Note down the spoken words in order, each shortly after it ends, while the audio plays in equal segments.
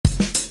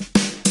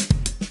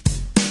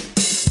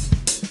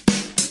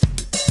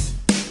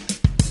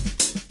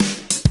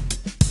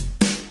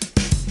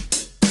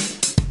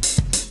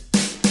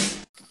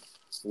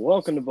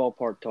Welcome to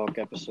Ballpark Talk,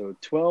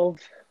 episode 12.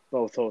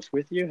 Both hosts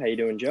with you. How you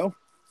doing, Joe?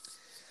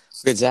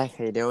 Good, Zach.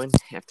 How you doing?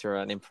 After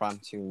an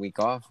impromptu week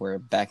off, we're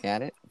back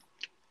at it.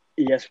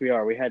 Yes, we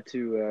are. We had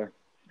to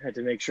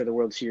make sure the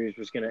World Series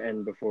was going to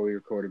end before we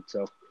recorded,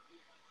 so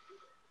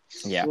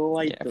Yeah,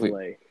 slight yeah,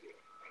 delay.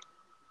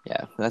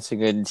 that's a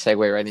good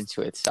segue right into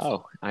it.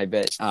 So, I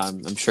bet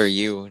I'm sure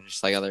you,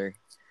 just like other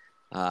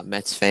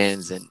Mets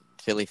fans and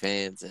Philly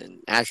fans and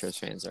Astros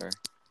fans, are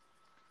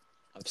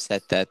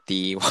upset that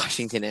the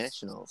Washington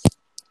Nationals.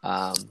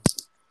 Um,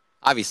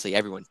 Obviously,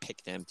 everyone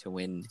picked them to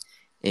win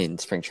in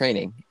spring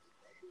training,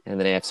 and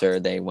then after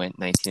they went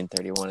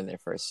 19-31 in their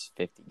first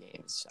 50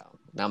 games, so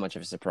not much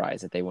of a surprise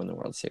that they won the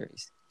World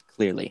Series.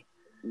 Clearly.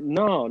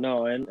 No,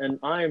 and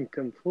I'm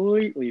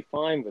completely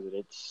fine with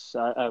it.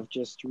 I've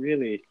just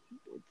really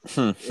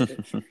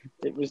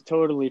it was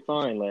totally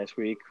fine last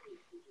week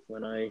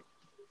when I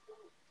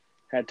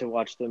had to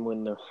watch them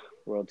win the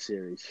World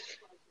Series.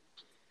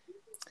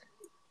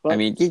 I But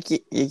mean,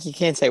 you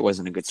can't say it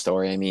wasn't a good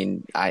story. I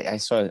mean, I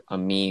saw a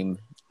meme,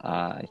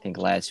 I think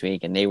last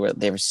week, and there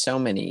were so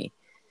many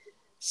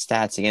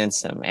stats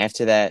against them.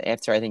 After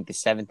I think the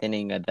seventh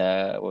inning of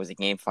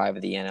Game 5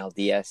 of the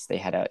NLDS, they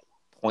had a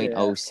yeah,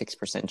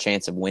 0.06%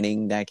 chance of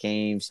winning that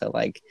game. So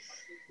like,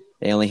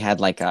 they only had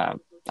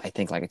I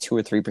think like a 2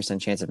 or 3%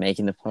 chance of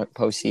making the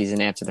postseason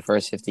after the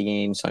first 50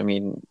 games. So I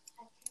mean,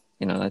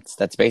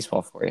 that's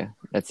baseball for you.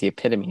 That's the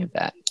epitome of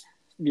that.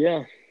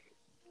 yeah,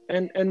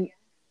 and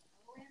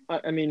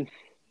I mean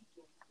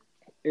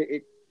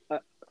it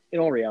in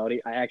all reality,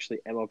 I actually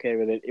am okay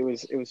with it. It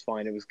was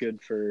fine. It was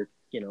good for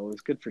it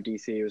was good for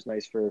DC. It was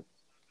nice for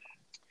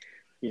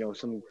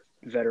some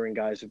veteran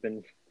guys who've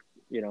been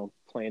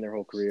playing their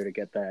whole career to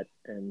get that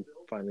and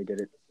finally did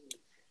it.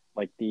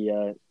 Like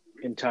the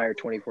entire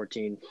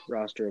 2014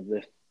 roster of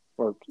the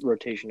or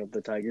rotation of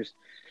the Tigers,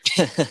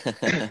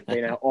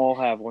 they now all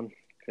have one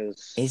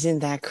because Isn't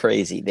that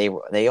crazy?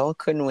 They all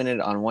couldn't win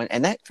it on one,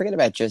 and that forget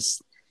about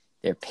just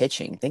their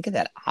pitching. Think of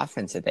that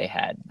offense that they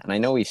had. And I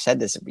know we've said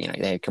this. They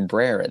had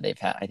Cabrera.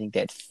 I think they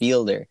had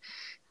Fielder.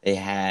 They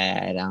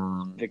had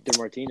Victor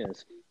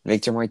Martinez.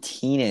 Victor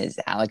Martinez,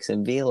 Alex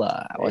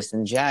Avila, It,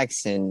 Austin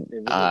Jackson,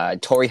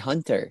 it, Torrey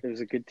Hunter. it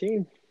was a good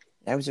team.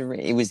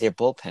 It was their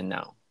bullpen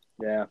now,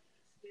 Yeah,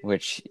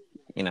 which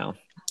you know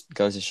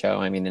goes to show.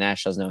 I mean, the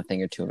Nationals know a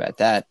thing or two about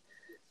that.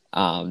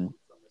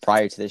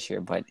 Prior to this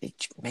year, but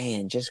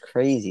man, just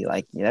crazy.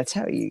 Like that's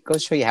how you go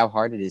show you how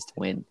hard it is to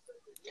win.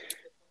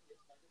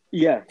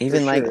 yeah, for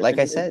Even sure. like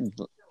I said,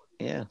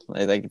 yeah,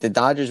 like the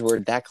Dodgers were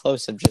that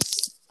close of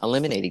just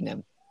eliminating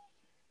them.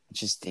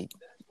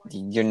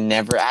 You're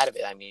never out of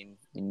it. I mean,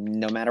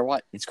 no matter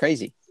what, it's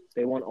crazy.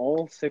 They won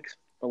all 6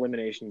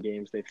 elimination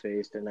games they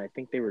faced, and I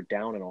think they were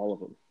down in all of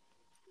them.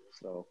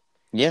 So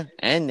Yeah,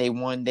 and they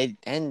won.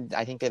 And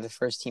I think they're the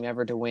first team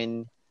ever to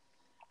win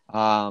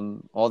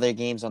all their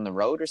games on the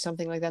road or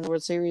something like that in the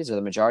World Series, or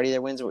the majority of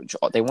their wins.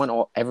 They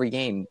won every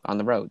game on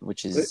the road,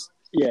 which is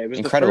yeah, it was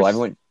the incredible. first.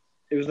 Everyone,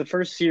 It was the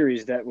first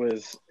series that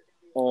was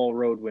all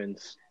road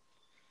wins.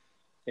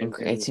 And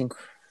it's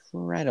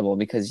incredible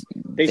because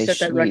they set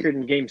that record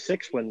in Game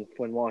 6 when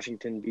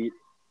Washington beat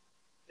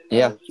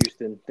yeah,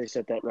 Houston. They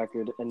set that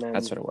record,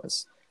 that's what it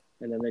was.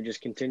 and then they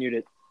just continued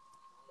it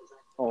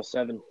all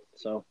 7.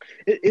 So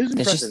it was It's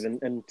impressive,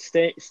 just and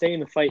stay in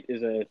the fight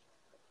is a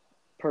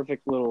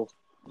perfect little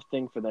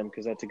thing for them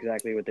because that's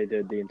exactly what they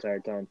did the entire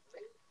time.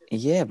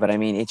 yeah, but I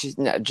mean, it just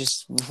no,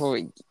 just before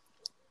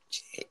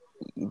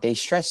you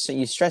stress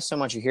so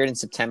much. You hear it in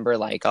September,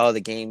 like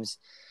the games.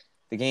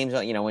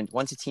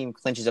 Once a team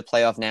clinches a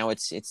playoff, now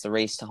it's the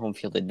race to home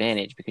field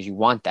advantage because you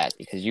want that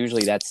because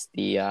usually that's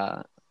the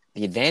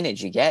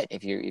advantage you get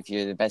if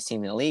you're the best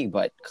team in the league.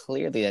 But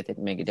clearly that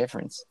didn't make a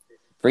difference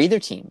for either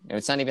team.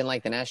 It's not even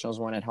like the Nationals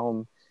won at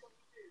home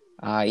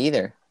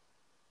either.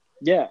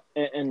 Yeah,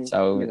 and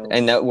So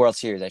and the World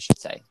Series, I should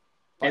say,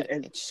 but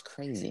and it's just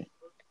crazy.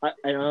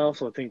 I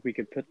also think we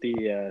could put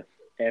the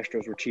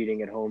Astros were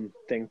cheating at home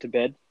thing to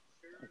bed.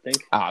 I think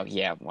Oh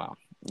yeah, wow,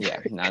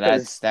 yeah. No,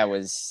 because that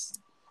was.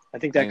 I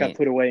think I that got mean,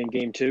 put away in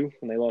Game 2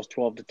 when they lost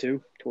 12-2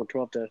 or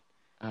 12 to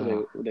uh,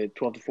 were they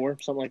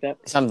 12-4 something like that.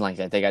 something like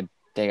that. They got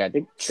They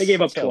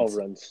gave up killed. 12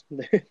 runs.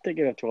 They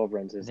gave up 12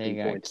 runs as They 3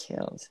 got points.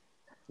 killed.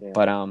 Yeah.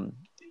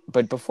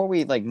 But before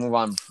we move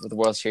on with the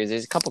World Series,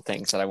 there's a couple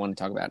things that I want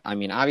to talk about. I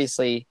mean,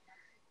 obviously,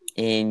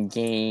 in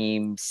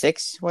Game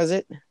 6, was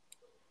it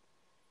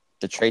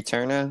the Trey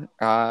Turner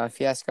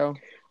fiasco?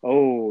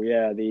 Oh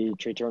yeah, the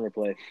Trey Turner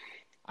play.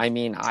 I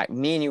mean,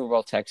 me and you were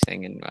both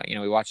texting, and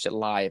we watched it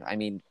live. I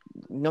mean,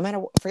 no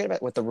matter forget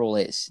about what the rule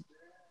is,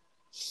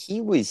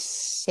 he was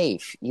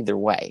safe either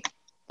way.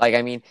 Like,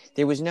 I mean,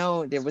 there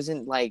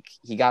wasn't like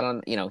he got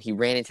on, he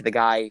ran into the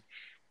guy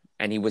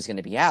and he was going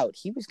to be out.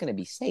 He was going to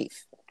be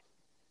safe.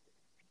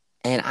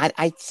 And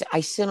I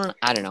still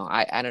I don't know.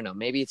 I don't know.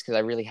 Maybe it's because I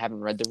really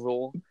haven't read the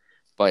rule,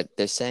 but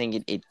they're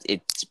saying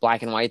it's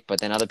black and white. But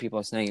then other people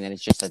are saying that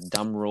it's just a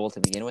dumb rule to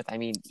begin with. I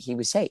mean, he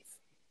was safe.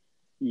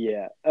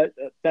 Yeah,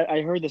 that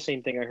I heard the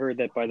same thing. I heard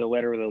that by the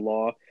letter of the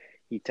law,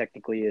 he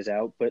technically is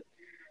out, but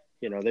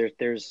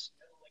there's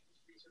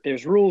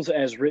there's rules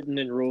as written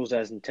and rules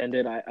as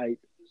intended. I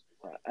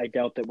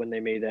doubt that when they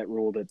made that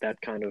rule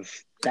that kind of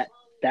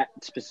that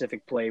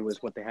specific play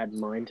was what they had in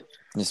mind.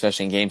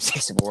 especially in Game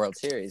 6 of the World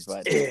Series.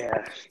 But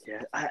Yeah,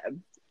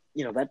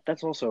 yeah.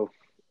 That's also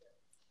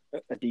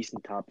a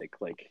decent topic.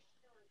 Like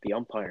the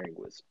umpiring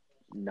was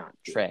not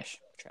good. trash.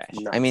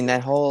 Not I mean, good.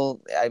 that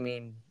whole. I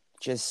mean,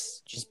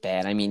 just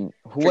bad. I mean,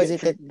 who was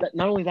Forget, it that?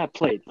 not only that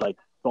play, like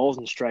balls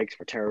and strikes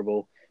were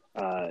terrible.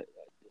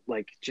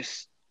 Like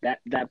just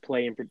that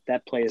play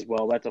as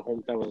well. That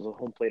was a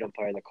home plate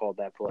umpire that called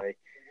that play.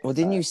 Well,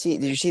 didn't you see?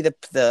 Did you see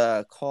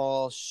the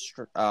call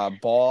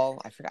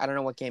ball? I forgot. I don't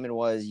know what game it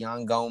was.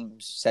 Yan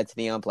Gomes said to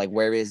the ump like,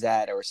 "Where is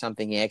that?" or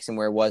something. He asked him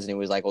where it was, and he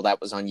was like, "Well,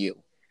 that was on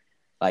you.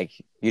 Like,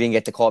 you didn't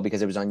get the call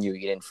because it was on you.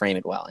 You didn't frame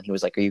it well." And he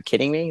was like, "Are you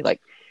kidding me?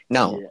 Like,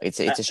 no, Yeah. it's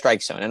a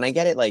strike zone." And I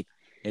get it. Like,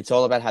 it's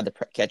all about how the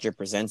catcher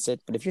presents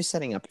it. But if you're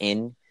setting up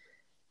in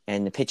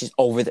and the pitch is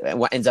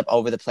what ends up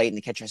over the plate, and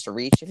the catcher has to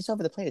reach, if it's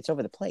over the plate, it's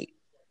over the plate.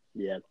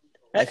 Yeah.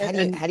 Like, how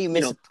do you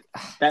miss?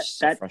 That It's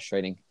so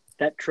frustrating.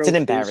 that It's trope an is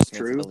embarrassment to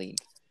true. the league.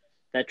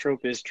 That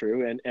trope is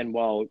true, and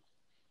while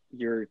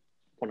you're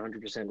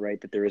 100%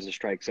 right that there is a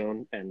strike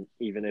zone, and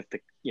even if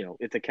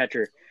the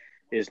catcher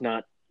is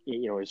not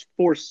is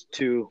forced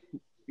to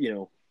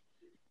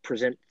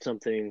present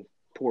something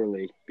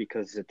poorly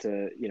because it's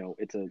a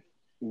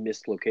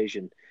missed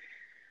location,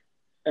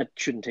 that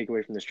shouldn't take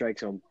away from the strike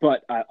zone.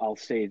 But I'll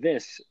say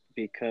this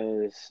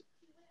because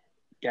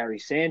Gary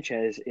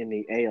Sanchez in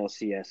the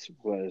ALCS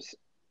was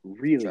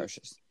really,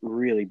 Atrocious.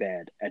 really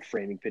bad at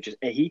framing pitches.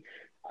 And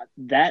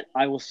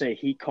I will say,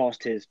 he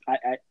cost his.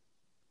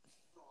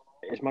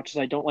 As much as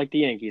I don't like the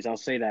Yankees, I'll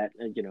say that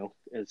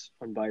as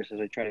unbiased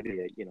as I try to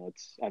be.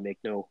 I make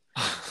no,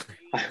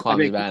 I Qualms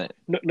make about it.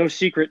 no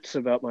secrets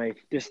about my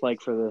dislike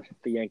for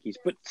the Yankees.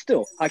 But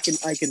still, I can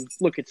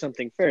look at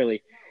something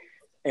fairly,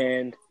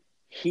 and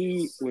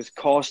he was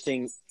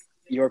costing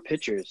your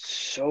pitchers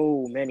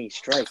so many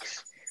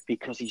strikes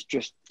because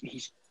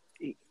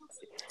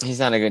He's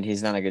not a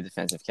good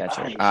defensive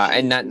catcher.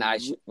 And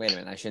not wait a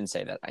minute, I shouldn't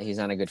say that. He's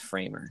not a good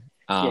framer.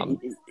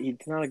 he's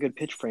not a good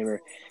pitch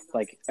framer.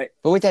 Like,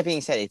 But with that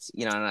being said, it's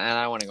and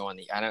I don't want to go on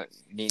I don't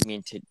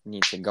need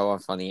to go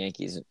off on the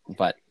Yankees,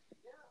 but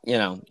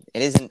it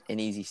isn't an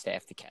easy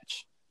staff to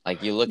catch.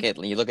 Like you look at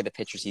the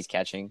pitchers he's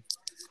catching.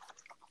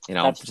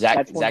 that's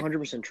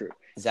 100% true.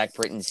 Zach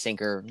Britton's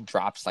sinker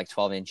drops like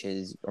 12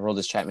 inches.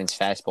 Aroldis Chapman's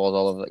fastballs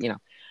all over.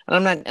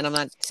 And I'm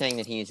not saying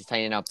that he needs to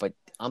tighten up, but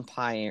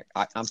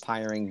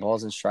umpiring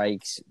balls and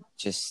strikes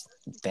just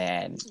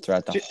bad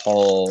throughout the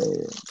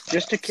whole.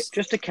 Just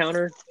to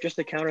counter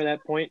that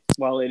point,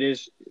 while it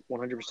is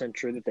 100%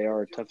 true that they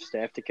are a tough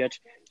staff to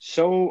catch,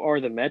 so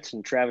are the Mets,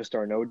 and Travis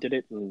d'Arnaud did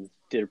it and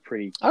did a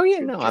pretty. Oh yeah,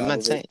 good no, job I'm not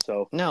of saying. It,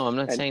 so no, I'm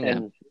not saying that.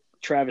 And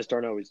Travis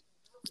d'Arnaud is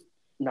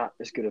not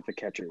as good of a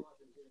catcher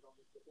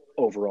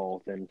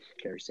overall than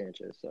Gary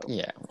Sanchez. So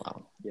yeah,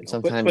 well,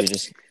 sometimes you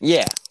just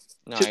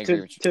No, I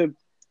agree with you. To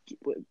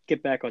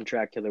get back on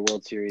track to the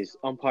World Series,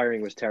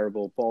 umpiring was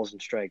terrible. Balls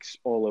and strikes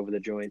all over the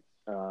joint.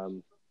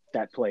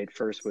 That play at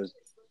first was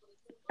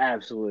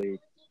absolutely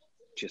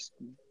just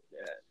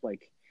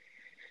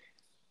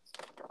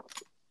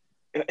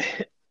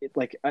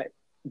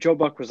Joe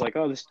Buck was like,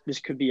 "Oh, this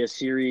could be a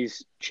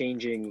series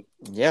changing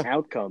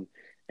outcome,"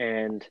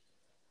 and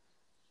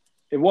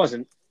it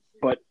wasn't.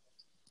 But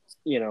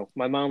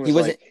my mom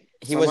was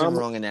he wasn't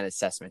wrong in that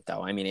assessment,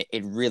 though. I mean,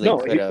 it really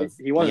could have.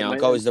 He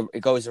wasn't.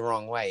 It goes the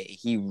wrong way.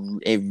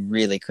 It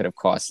really could have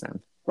cost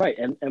them. Right,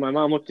 and my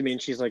mom looked at me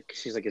and she's like,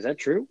 "Is that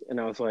true?" And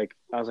I was like,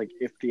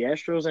 "If the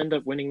Astros end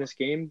up winning this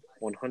game,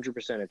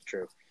 100% it's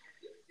true."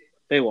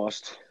 They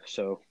lost,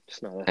 so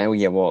it's not. Oh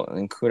yeah, well,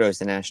 and kudos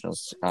to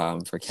Nationals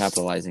for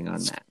capitalizing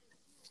on that.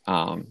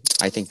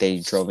 I think they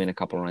drove in a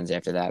couple runs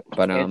after that,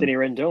 but Anthony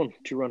Rendon,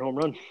 2-run home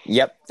run.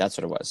 Yep, that's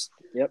what it was.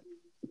 Yep,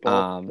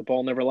 the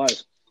ball never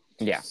lies.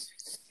 Yeah,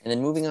 and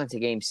then moving on to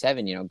Game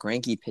 7,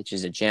 Greinke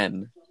pitches a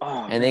gem,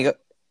 and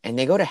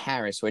they go to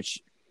Harris,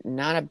 which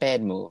not a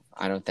bad move.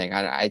 I don't think.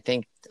 I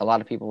think a lot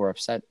of people were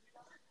upset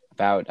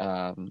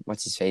about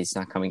what's his face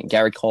not coming,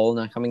 Garrett Cole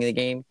not coming in the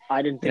game.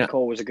 I didn't think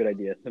Cole was a good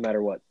idea, no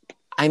matter what.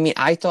 I mean,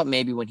 I thought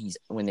maybe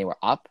when they were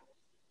up.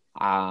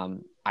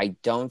 I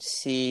don't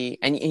see,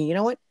 and you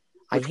know what?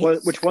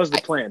 Which was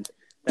the plan.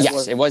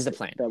 It was the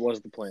plan. That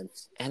was the plan.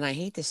 And I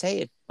hate to say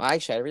it. Well,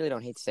 actually, I really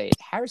don't hate to say it.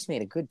 Harris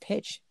made a good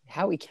pitch.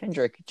 Howie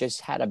Kendrick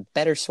just had a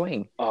better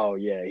swing. Oh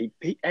yeah,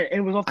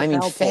 it was off the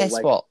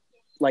fastball.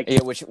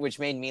 Which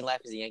made me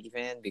laugh as a Yankee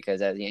fan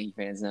because as Yankee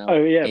fans know.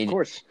 Oh yeah, of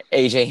course.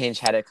 AJ Hinch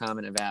had a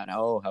comment about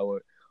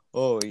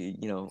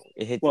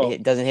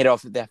it doesn't hit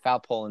off that foul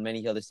pole in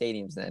many other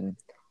stadiums. Then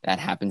that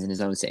happens in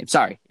his own stadium.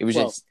 Sorry, it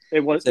was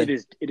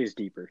it is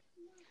deeper.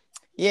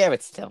 Yeah,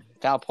 but still,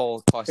 foul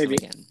pole cost him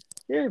again.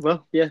 Yeah,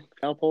 well, yeah,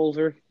 foul poles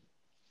are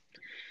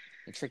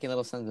the tricky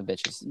little sons of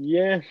bitches.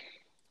 Yeah.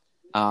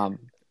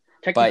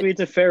 Technically, it's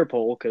a fair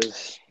pole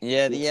because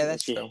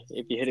that's true.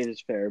 If you hit it,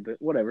 it's fair. But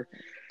whatever.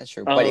 That's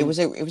true. But it was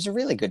a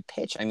really good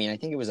pitch. I mean, I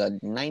think it was a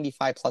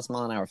 95+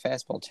 mile an hour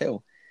fastball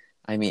too.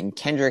 I mean,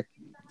 Kendrick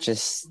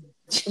just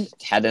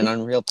Had an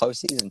unreal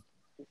postseason.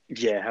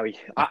 Yeah, how he.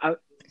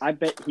 I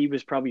bet he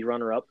was probably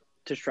runner up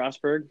to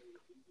Strasburg.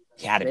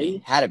 He had to Maybe.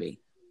 be. Had to be.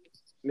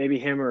 Maybe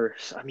him or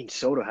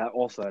Soto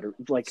also had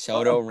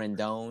Soto,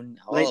 Rendon.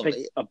 like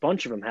a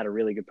bunch of them had a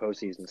really good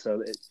postseason,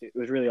 so it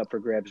was really up for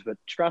grabs. But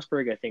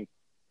Strasburg, I think,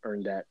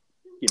 earned that.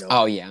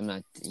 Oh yeah, I'm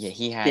not. Yeah,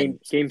 he had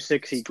game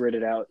 6. He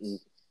gritted out and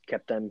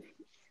kept them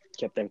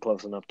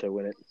close enough to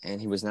win it.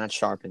 And he was not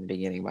sharp in the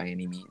beginning by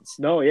any means.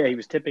 No, yeah, he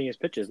was tipping his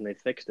pitches, and they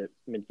fixed it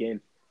mid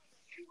game.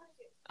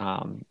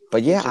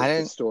 But yeah, I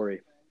didn't.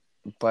 Story.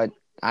 But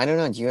I don't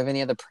know. Do you have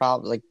any other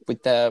problem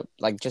with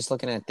just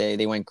looking at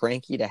they went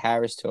Greinke to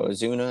Harris to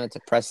Ozuna to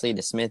Presley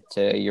to Smith to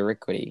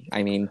Urquidy.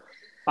 I mean,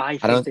 I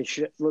think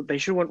they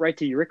should went right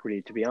to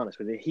Urquidy. To be honest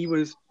with you, he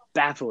was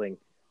baffling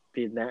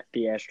the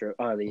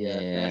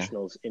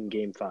Nationals in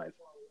Game 5.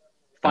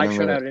 5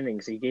 shutout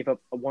innings. He gave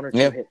up a 1 or 2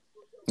 hit.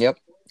 Yep,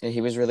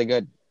 he was really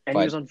good. And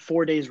he was on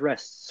 4 days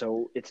rest,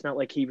 so it's not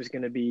like he was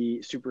going to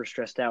be super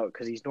stressed out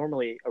because he's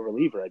normally a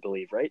reliever, I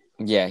believe, right?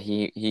 Yeah,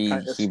 he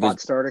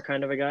was starter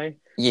kind of a guy.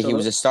 Yeah, so he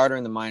was a starter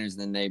in the minors,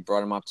 and then they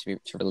brought him up to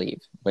relieve.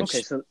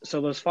 Okay,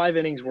 so those 5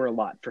 innings were a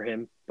lot for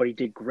him, but he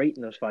did great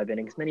in those 5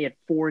 innings. And then he had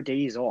 4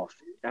 days off.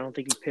 I don't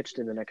think he pitched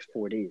in the next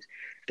 4 days.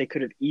 They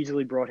could have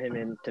easily brought him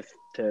in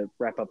to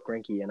wrap up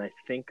Greinke, and I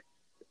think,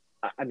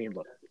 I mean,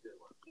 look,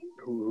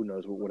 who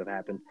knows what would have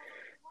happened,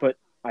 but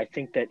I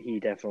think that he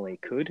definitely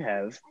could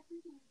have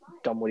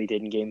done what he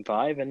did in Game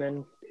 5, and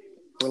then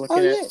we're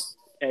looking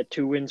at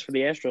 2 wins for the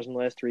Astros in the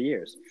last 3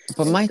 years.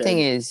 But my thing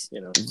is,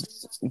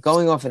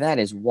 going off of that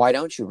is, why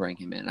don't you bring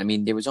him in? I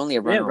mean, there was only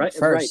a runner on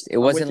first. Right. It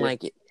wasn't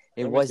like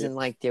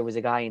there was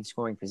a guy in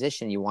scoring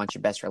position. You want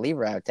your best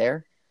reliever out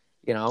there.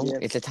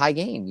 It's a tie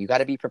game. You got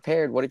to be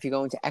prepared. What if you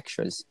go into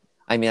extras?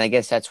 I mean, I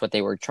guess that's what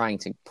they were trying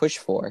to push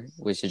for,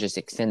 was to just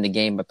extend the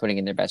game by putting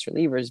in their best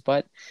relievers.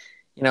 But,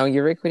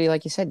 Urquidy,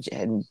 like you said,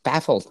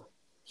 baffled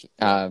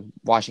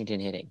Washington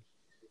hitting.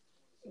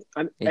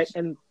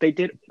 And they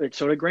did.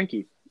 So did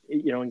Greinke,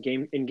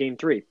 in game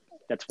 3.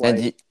 That's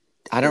why.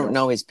 I don't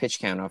know his pitch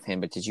count off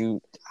him, but did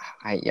you?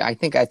 I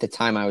think at the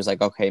time I was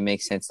like, okay, it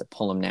makes sense to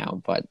pull him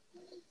now. But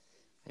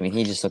I mean,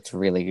 he just looked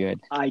really good.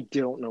 I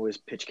don't know his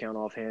pitch count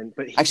offhand,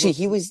 but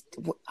he was.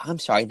 I'm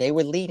sorry, they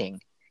were leading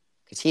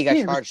because he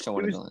got charged to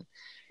one of them.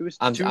 It was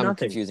I'm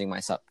confusing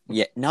myself.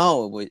 Yeah,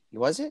 no,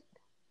 was it?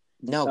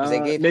 No, because they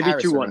gave maybe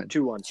Harris 2-1.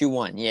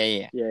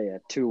 2-1. Yeah.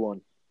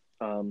 2-1.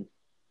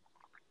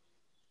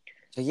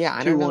 So yeah,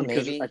 I don't know.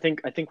 Maybe I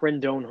think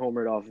Rendon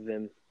homered off of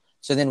him.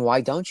 So then,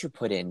 why don't you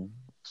put in?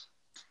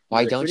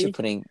 Why don't you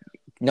put in?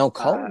 No,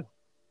 Cole.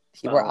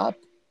 He were up.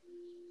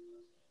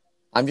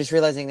 I'm just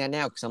realizing that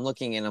now because I'm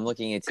looking at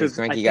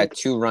Greinke got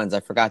 2 runs. I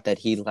forgot that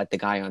he let the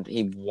guy on.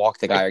 He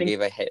walked the guy or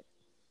gave a hit.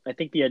 I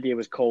think the idea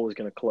was Cole was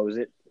going to close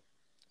it.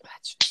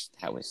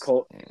 That was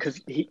Cole, because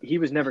he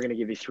was never going to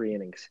give you 3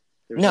 innings.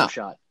 There was no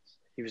shot.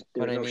 There was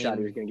no shot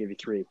he was going to give you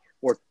 3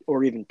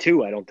 or even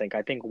 2. I don't think.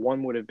 I think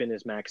 1 would have been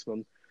his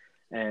maximum.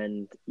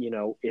 And,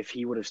 if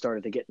he would have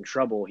started to get in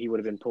trouble, he would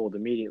have been pulled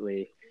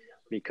immediately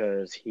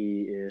because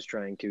he is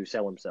trying to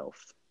sell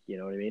himself. You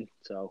know what I mean?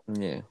 So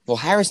yeah. Well,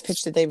 Harris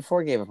pitched the day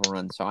before, gave up a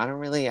run. So I don't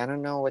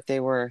know what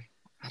they were.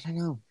 I don't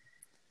know.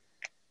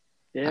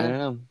 Yeah. I don't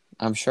know.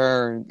 I'm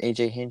sure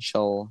AJ Hinch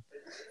will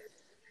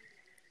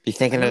be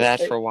thinking of that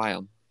for a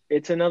while.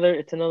 It's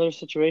another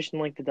situation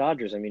like the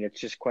Dodgers. I mean, it's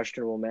just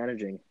questionable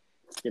managing.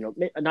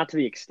 Not to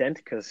the extent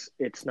because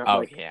it's not. Oh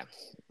yeah.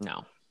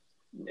 No.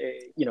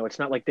 It's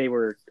not like they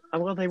were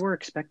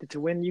expected to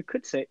win. You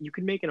could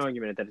make an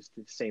argument that it's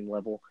the same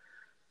level.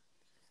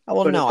 Oh,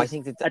 well, no, I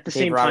think that at the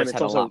same time,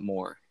 it's also a lot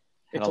more.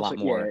 Yeah,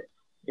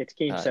 it's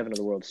Game 7 of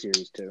the World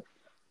Series too.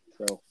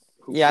 So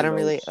yeah, I don't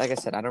really, like I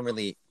said, I don't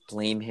really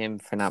blame him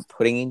for not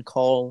putting in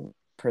Cole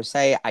per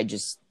se. I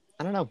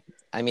don't know.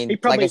 I mean,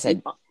 like I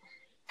said,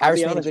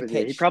 Harris made a good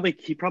pitch.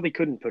 He probably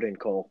couldn't put in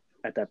Cole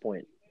at that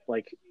point.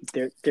 Like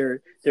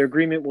their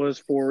agreement was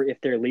for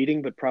if they're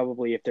leading, but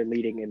probably if they're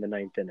leading in the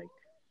 9th inning,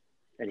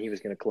 and he was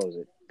going to close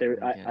it.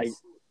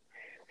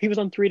 He was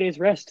on 3 days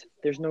rest.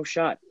 There's no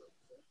shot.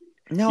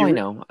 No, I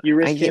know. You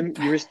risk him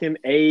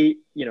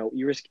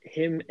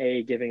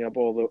giving up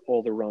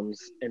all the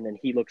runs, and then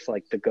he looks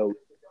like the GOAT.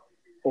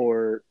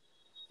 Or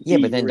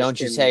but then don't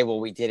you say,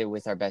 well, we did it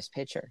with our best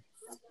pitcher?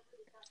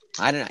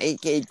 I don't know.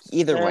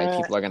 Either way,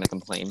 people are going to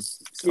complain.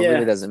 So it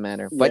really doesn't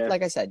matter. But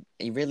like I said,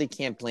 you really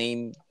can't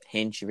blame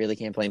Hinch. You really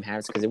can't blame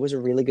Harris because it was a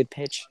really good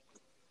pitch.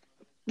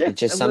 Yeah, it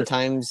just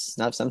sometimes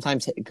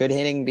good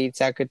hitting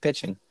beats out good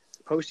pitching.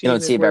 You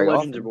don't see it very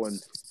often.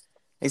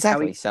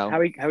 Exactly.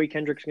 Howie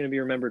Kendrick's going to be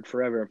remembered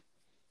forever.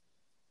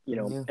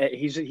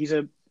 He's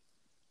a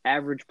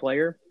average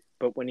player,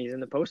 but when he's in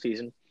the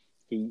postseason,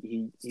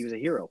 he was a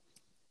hero.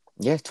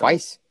 Yeah,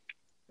 twice.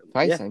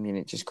 Yeah. I mean,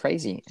 it's just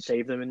crazy.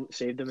 Saved them in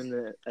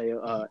the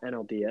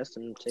NLDS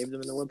and saved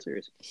them in the World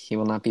Series. He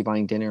will not be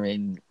buying dinner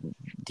in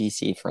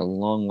DC for a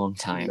long, long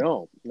time.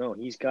 No,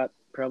 he's got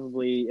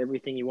probably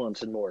everything he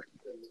wants and more.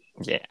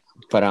 Yeah,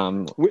 but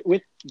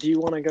do you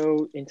want to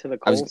go into the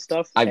Cole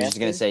stuff? I was just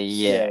gonna say,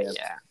 yeah.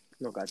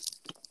 Okay.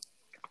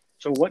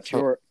 So what's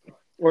your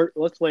or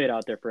let's lay it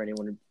out there for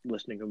anyone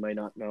listening who might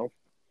not know.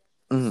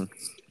 Mhm.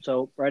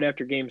 So right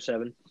after Game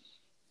 7,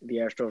 the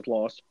Astros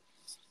lost.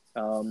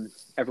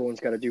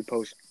 Everyone's got to do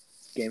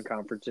post-game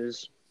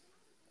conferences.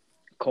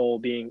 Cole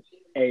being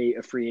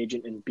a free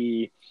agent, and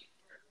B,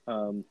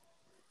 a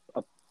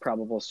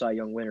probable Cy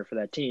Young winner for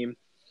that team,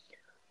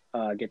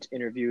 gets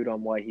interviewed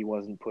on why he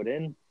wasn't put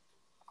in.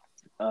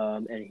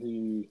 And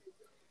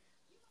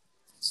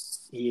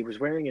he was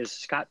wearing his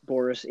Scott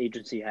Boras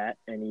agency hat,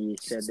 and he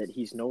said that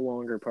he's no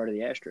longer part of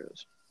the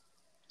Astros.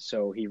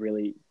 So he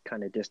really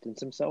kind of distanced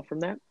himself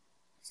from that.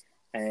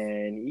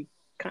 And he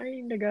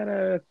kind of got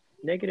a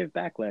negative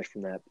backlash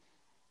from that.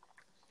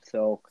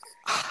 So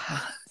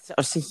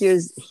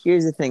here's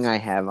the thing I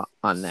have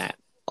on that.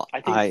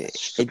 I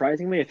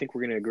think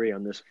we're going to agree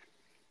on this.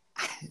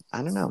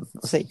 I don't know.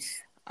 We'll see.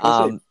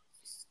 We'll see.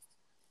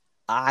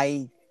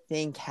 I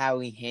think how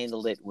he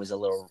handled it was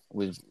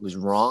was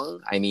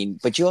wrong. I mean,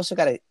 but you also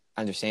got to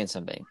understand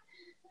something.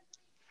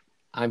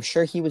 I'm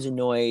sure he was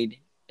annoyed.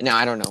 Now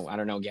I don't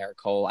know Garrett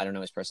Cole. I don't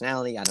know his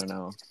personality. I don't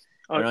know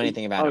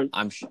anything about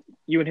him.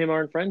 You and him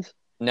aren't friends?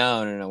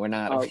 No, we're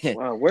not.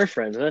 We're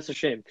friends. That's a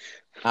shame.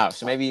 Oh,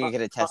 so maybe you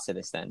could attest to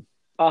this then.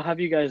 I'll have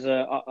you guys.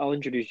 I'll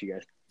introduce you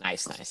guys.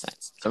 Nice.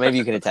 So maybe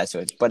you could attest to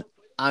it. But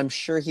I'm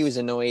sure he was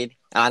annoyed.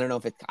 I don't know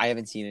if I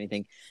haven't seen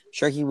anything. I'm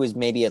sure he was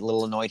maybe a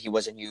little annoyed he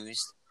wasn't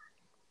used.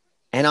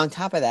 And on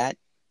top of that,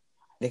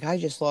 the guy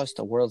just lost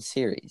a World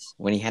Series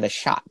when he had a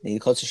shot, the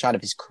closest shot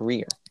of his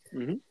career.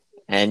 Mm-hmm.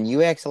 And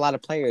you ask a lot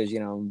of players, you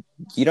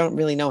don't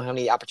really know how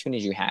many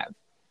opportunities you have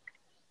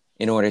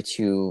in order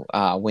to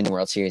win the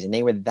World Series. And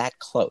they were that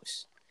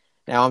close.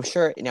 Now, I'm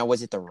sure,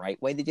 was it the right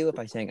way to do it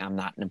by saying, I'm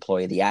not an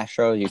employee of the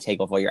Astros, you take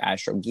off all your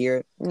Astro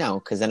gear? No,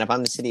 because then if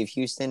I'm the city of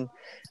Houston,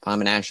 if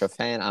I'm an Astro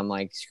fan, I'm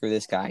like, screw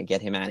this guy,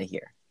 get him out of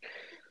here.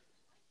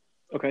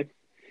 Okay.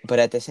 But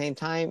at the same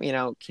time,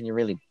 can you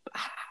really,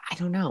 I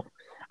don't know.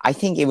 I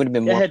think it would have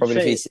been more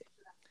appropriate if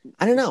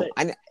I don't know.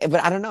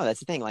 But I don't know.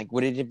 That's the thing. Like,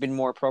 would it have been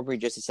more appropriate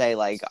just to say,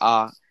 like,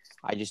 I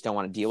just don't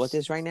want to deal with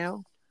this right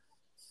now?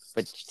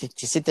 But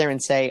to sit there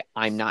and say,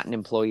 I'm not an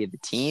employee of the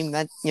team,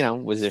 that,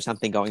 was there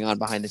something going on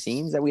behind the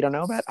scenes that we don't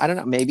know about? I don't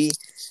know. Maybe,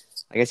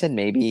 like I said,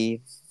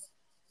 maybe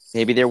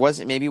there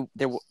wasn't,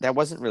 that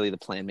wasn't really the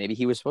plan. Maybe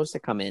he was supposed to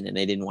come in and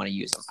they didn't want to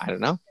use him. I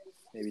don't know.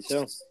 Maybe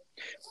so.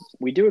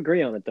 We do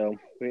agree on it, though.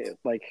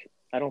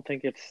 I don't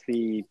think it's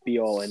the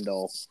be-all,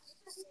 end-all.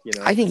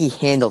 I think he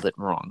handled it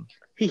wrong.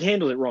 He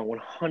handled it wrong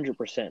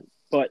 100%.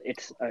 But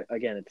it's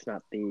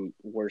not the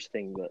worst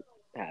thing that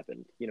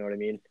happened. You know what I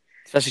mean?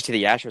 Especially to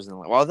the Astros.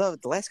 Although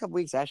the last couple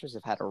weeks, Astros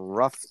have had a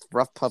rough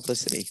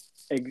publicity.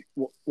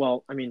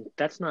 Well, I mean,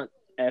 that's not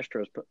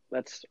Astros.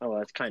 That's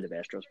kind of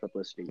Astros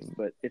publicity.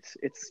 But it's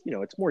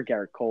more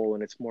Garrett Cole,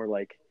 and it's more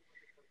like,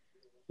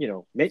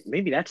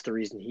 maybe that's the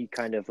reason he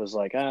kind of was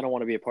like, I don't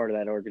want to be a part of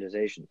that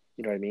organization.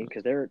 You know what I mean?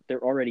 Because they're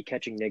already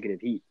catching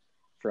negative heat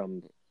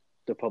from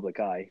the public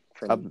eye.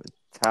 From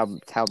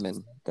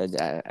Taubman,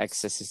 the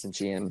ex-assistant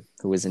GM,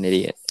 who was an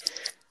idiot.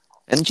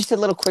 And just a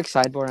little quick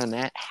sideboard on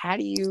that. How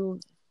do you,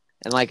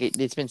 and like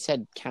it's been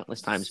said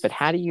countless times, but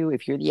how do you,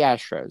 if you're the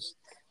Astros,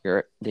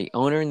 you're the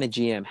owner and the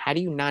GM, how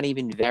do you not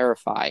even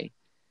verify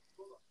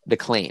the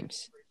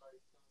claims?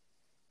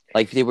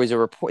 Like there was a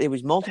report, there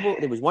was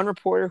one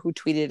reporter who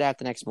tweeted it out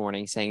the next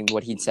morning saying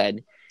what he'd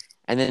said,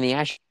 and then the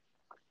Astros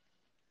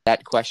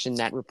that questioned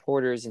that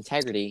reporter's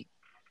integrity,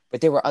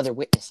 but there were other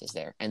witnesses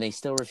there, and they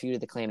still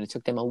refuted the claim, and it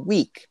took them a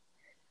week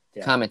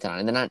to comment on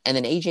it. And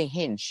then AJ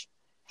Hinch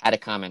had a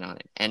comment on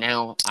it. And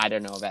now I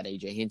don't know about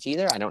AJ Hinch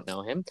either. I don't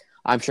know him.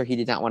 I'm sure he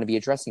did not want to be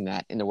addressing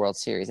that in the World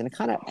Series. And it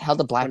kind of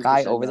held a black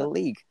eye over the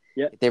league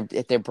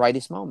at their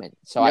brightest moment.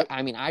 So,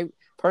 I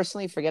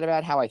personally forget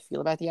about how I feel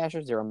about the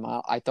Astros. They're a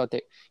model. I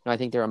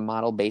think they're a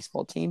model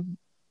baseball team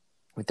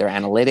with their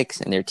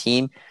analytics and their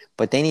team,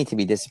 but they need to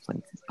be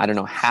disciplined. I don't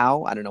know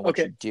how. I don't know what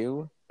to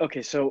do.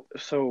 Okay, so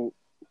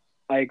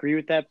I agree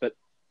with that, but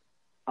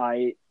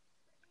I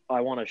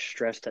want to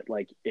stress that,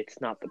 like,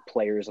 it's not the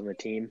players on the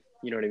team.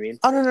 You know what I mean?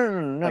 Oh,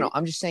 no.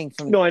 I'm just saying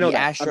from I know the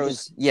that.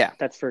 Astros.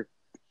 That's for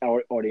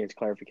our audience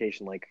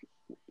clarification. Like,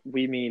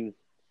 we mean,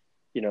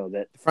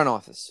 that the front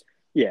office.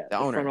 Yeah, the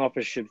front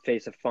office should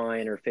face a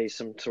fine or face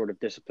some sort of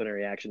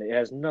disciplinary action. It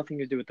has nothing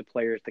to do with the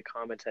players. The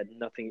comments had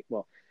nothing.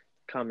 Well,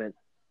 comment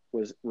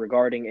was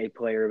regarding a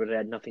player, but it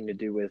had nothing to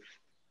do with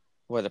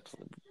a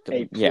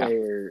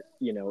player.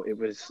 It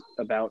was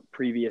about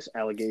previous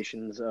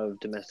allegations of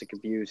domestic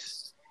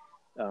abuse,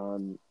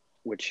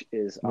 which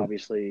is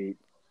obviously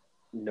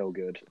no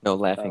good. No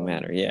laughing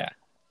matter. Yeah.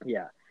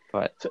 Yeah.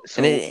 But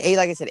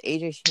like I said,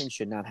 AJ Hinch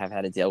should not have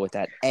had to deal with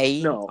that.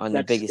 On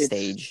the biggest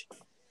stage.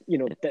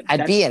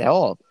 I'd be at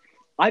all.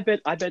 I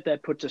bet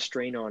that puts a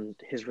strain on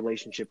his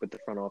relationship with the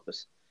front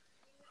office.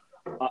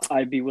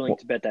 I'd be willing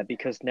to bet that,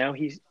 because now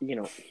he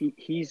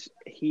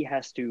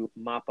has to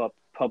mop up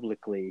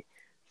publicly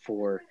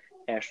for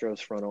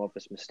Astros front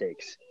office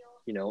mistakes.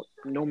 No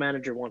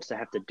manager wants to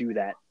have to do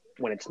that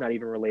when it's not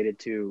even related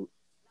to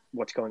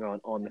what's going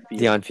on the field.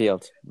 The on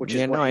field,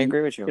 I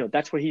agree with you.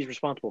 That's what he's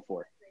responsible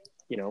for.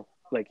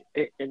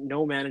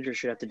 No manager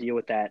should have to deal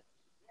with that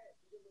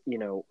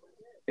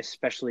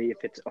especially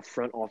if it's a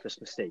front office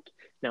mistake.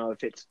 Now,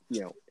 if it's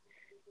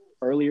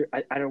earlier,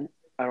 I don't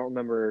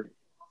remember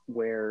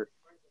where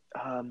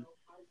um,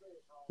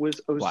 What?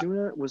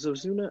 Was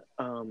Ozuna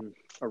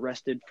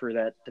arrested for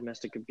that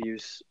domestic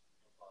abuse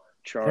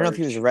I don't know if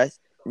he was charge?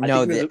 arrested. I think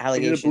No, the he was a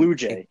allegation Blue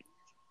Jay.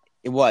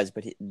 it was,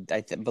 but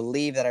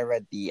believe that I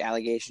read the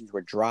allegations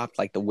were dropped.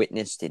 Like the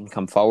witness didn't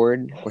come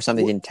forward or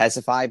something, didn't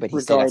testify, but he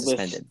still got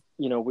Regardless,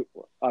 suspended.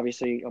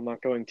 obviously, I'm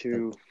not going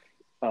to,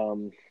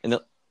 um, And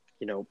the,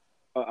 you know,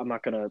 I'm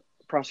not going to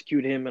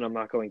prosecute him, and I'm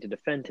not going to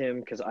defend him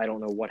because I don't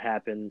know what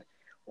happened.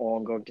 All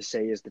I'm going to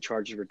say is the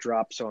charges were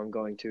dropped, so I'm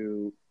going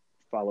to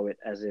follow it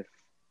as if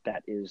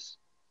that is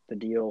the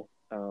deal.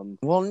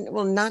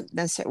 well, not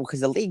necessarily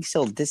because the league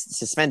still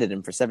suspended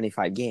him for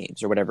 75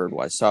 games or whatever it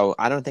was. So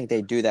I don't think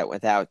they do that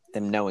without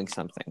them knowing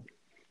something.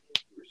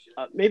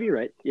 Maybe you're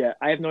right. Yeah,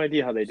 I have no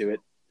idea how they do it.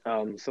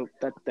 So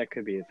that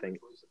could be a thing.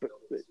 But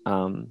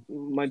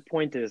my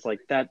point is like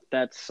that.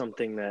 That's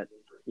something that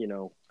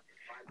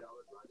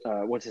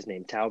what's his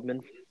name?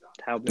 Taubman.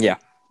 Yeah,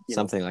 You know,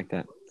 something like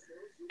that.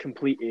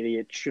 complete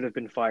idiot. Should have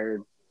been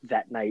fired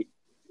that night,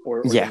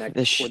 or the Yeah,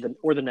 next,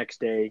 or the next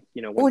day.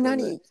 or When not.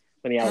 the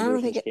I don't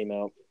allegations think came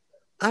out.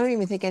 I don't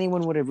even think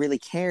anyone would have really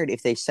cared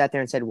if they sat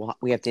there and said, "Well,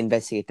 we have to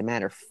investigate the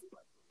matter."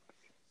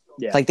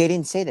 Yeah. Like they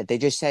didn't say that. They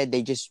just said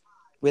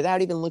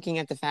without even looking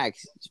at the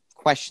facts,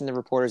 question the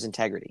reporter's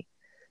integrity.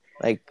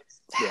 Like,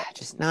 Yeah,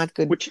 just not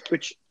good. Which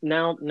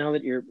now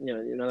that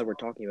now that we're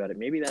talking about it,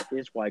 maybe that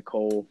is why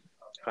Cole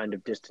kind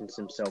of distanced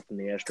himself from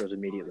the Astros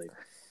immediately.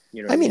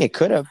 You know what I I mean, mean? it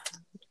could have.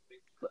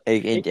 I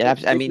mean,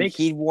 it makes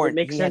he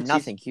had sense.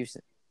 nothing,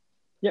 Houston.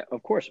 Yeah,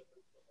 of course,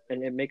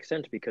 and it makes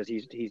sense because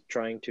he's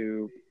trying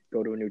to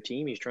go to a new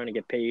team. He's trying to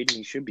get paid, and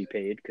he should be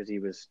paid because he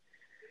was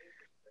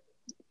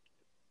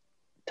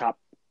top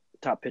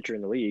pitcher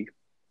in the league.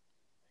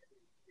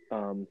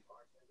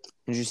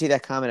 Did you see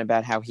that comment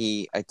about how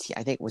I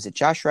think, was it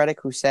Josh Reddick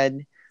who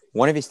said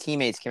one of his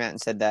teammates came out and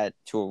said that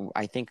to,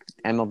 I think,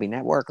 MLB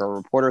Network or a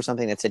reporter or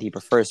something that said he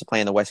prefers to play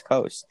on the West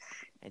Coast.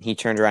 And he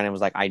turned around and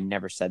was like, I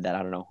never said that.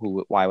 I don't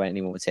know why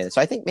anyone would say that.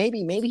 So I think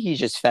maybe he's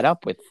just fed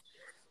up with,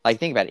 like,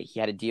 think about it. He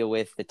had to deal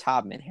with the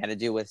Topman. He had to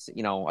deal with, a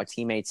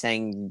teammate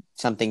saying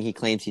something he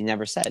claims he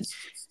never said,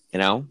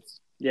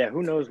 Yeah,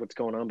 who knows what's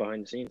going on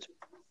behind the scenes?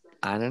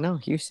 I don't know,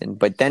 Houston.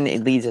 But then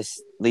it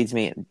leads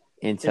me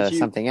into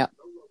something else.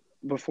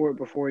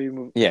 Before you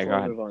move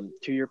on,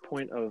 to your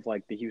point of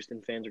like the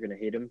Houston fans are going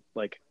to hate him,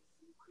 like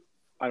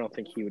I don't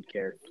think he would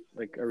care.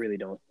 Like I really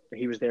don't.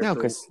 He was there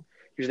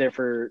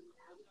for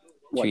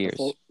what, 2 years.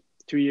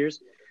 2 years.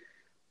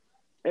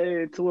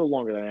 It's a little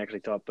longer than I actually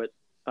thought, but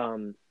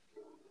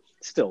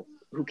still,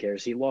 who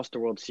cares? He lost the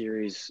World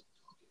Series,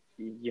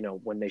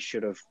 when they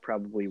should have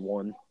probably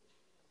won.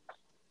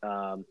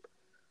 I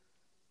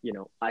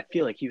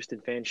feel like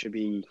Houston fans should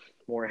be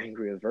more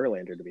angry with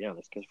Verlander, to be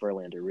honest, because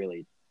Verlander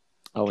really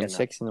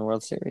 0-6 in the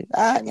World Series.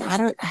 I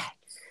don't.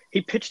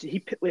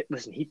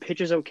 Listen, he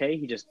pitches okay.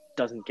 He just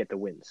doesn't get the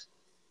wins.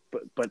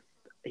 But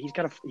he's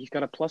got a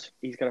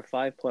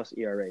 5+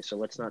 ERA. So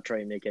let's not try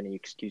and make any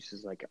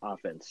excuses like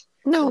offense.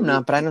 No, I'm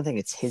not. But I don't think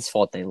it's his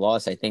fault they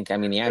lost. I think. I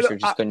mean, the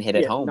Astros just couldn't hit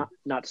at home.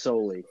 Not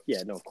solely.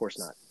 Yeah, no, of course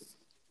not.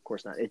 Of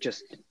course not. It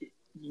just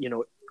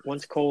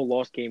once Cole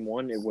lost Game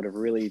 1, it would have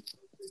really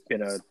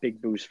been a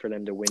big boost for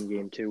them to win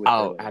Game 2. With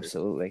Verlander, Verlander,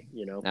 absolutely.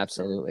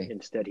 Absolutely.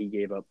 Instead, he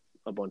gave up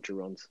a bunch of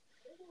runs.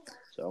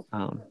 So,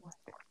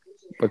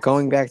 but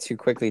going back too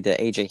quickly to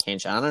AJ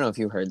Hinch, I don't know if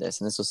you heard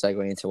this, and this will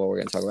segue into what we're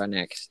going to talk about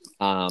next.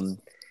 The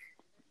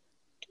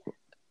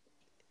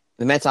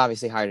Mets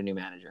obviously hired a new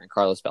manager, and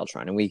Carlos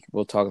Beltran, and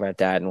we'll talk about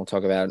that, and we'll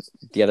talk about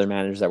the other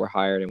managers that were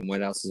hired and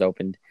what else is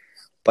opened.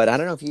 But I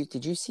don't know if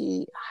did you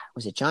see?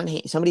 Was it John?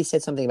 Somebody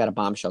said something about a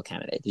bombshell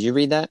candidate. Did you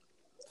read that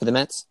for the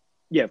Mets?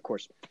 Yeah, of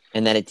course.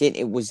 And that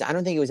it was. I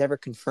don't think it was ever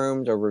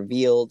confirmed or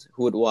revealed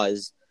who it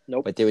was.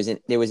 Nope. But there was an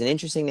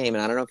interesting name,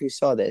 and I don't know if you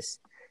saw this.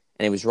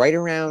 And it was right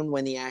around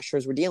when the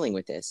Astros were dealing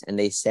with this, and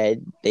they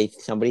said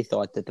somebody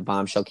thought that the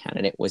bombshell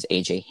candidate was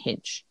AJ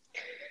Hinch,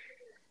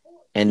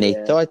 and they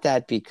thought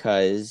that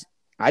because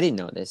I didn't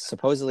know this.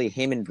 Supposedly,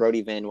 him and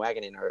Brodie Van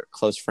Wagenen are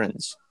close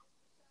friends,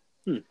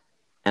 and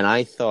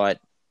I thought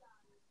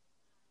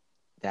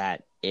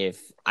that I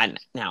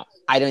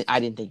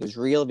didn't think it was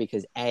real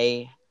because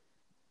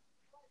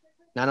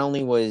not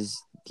only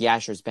was the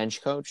Astros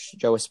bench coach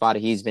Joe Espada,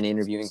 he's been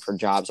interviewing for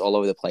jobs all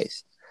over the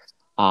place.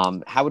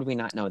 How would we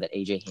not know that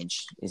AJ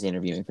Hinch is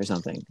interviewing for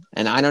something?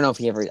 And I don't know if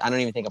I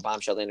don't even think a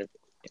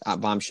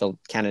bombshell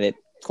candidate,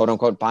 quote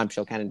unquote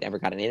bombshell candidate, ever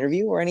got an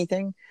interview or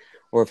anything,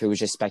 or if it was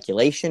just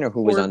speculation or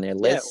who was on their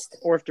list,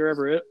 or if there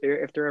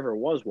ever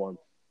was one.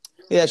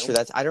 Yeah, that's true.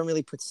 I don't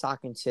really put stock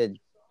into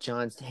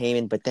John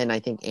Heyman, but then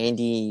I think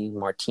Andy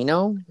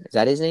Martino, is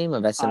that his name,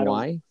 of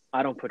SNY?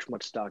 I don't put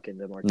much stock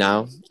into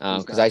Martino. No,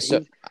 because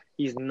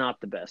he's not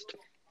the best.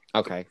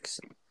 Okay. Because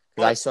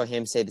I saw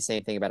him say the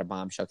same thing about a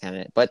bombshell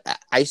candidate. But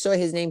I saw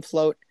his name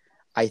float.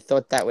 I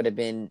thought that would have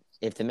been,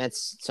 if the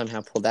Mets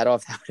somehow pulled that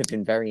off, that would have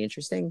been very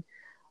interesting.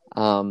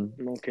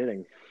 No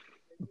kidding.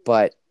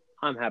 But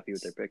I'm happy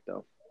with their pick,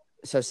 though.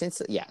 since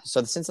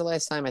the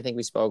last time I think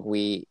we spoke,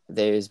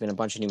 there's been a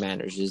bunch of new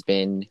managers.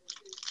 Did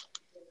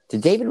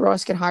David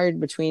Ross get hired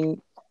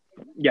between?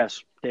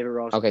 Yes, David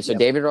Ross. Okay, so Yep.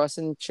 David Ross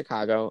in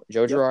Chicago,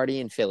 Joe Yep. Girardi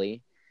in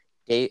Philly,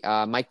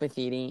 Mike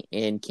Matheny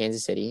in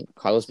Kansas City,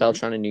 Carlos Mm-hmm.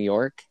 Beltran in New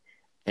York,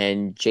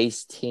 and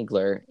Jace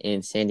Tigler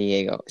in San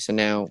Diego. So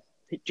now,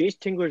 Jace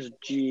Tingler's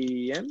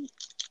GM?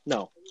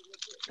 No.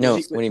 no,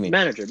 what do you mean?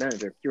 Manager.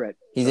 You're right.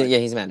 Sorry.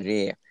 He's a manager.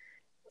 Yeah.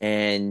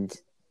 And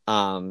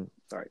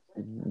Sorry.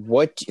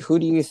 who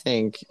do you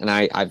think? And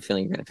I have a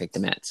feeling you're going to pick the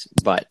Mets,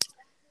 but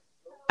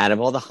out of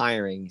all the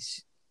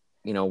hirings,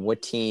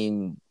 what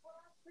team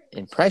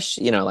impressed?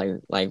 What?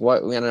 I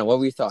don't know. What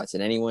were your thoughts?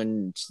 Did any of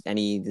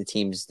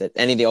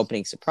the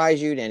openings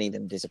surprise you? Did any of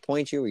them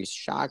disappoint you? Were you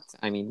shocked?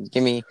 I mean,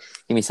 give me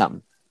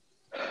something.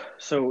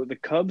 So the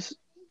Cubs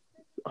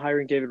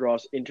hiring David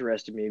Ross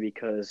interested me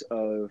because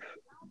of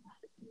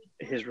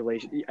his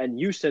relation. And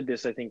you said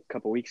this, I think, a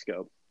couple weeks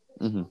ago.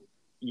 Mm-hmm.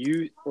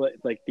 You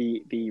like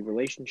the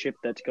relationship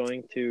that's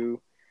going to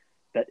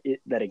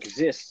that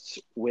exists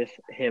with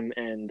him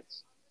and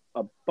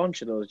a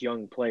bunch of those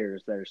young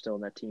players that are still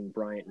in that team,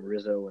 Bryant and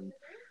Rizzo and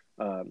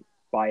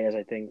Baez,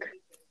 I think.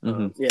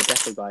 Mm-hmm. Yeah,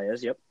 definitely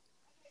Baez. Yep,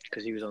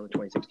 because he was on the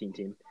 2016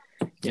 team.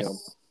 You know,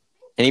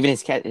 and even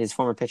his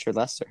former pitcher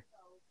Lester.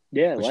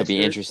 Yeah, which will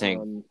be interesting.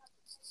 Wow.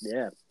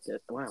 Yeah,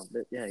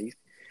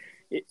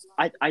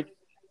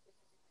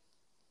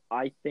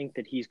 I think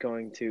that he's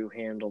going to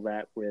handle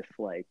that with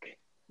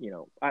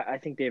I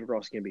think David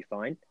Ross is going to be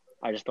fine.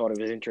 I just thought it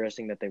was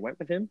interesting that they went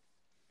with him.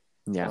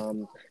 Yeah.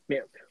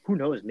 Man, who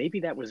knows?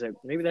 Maybe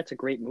that's a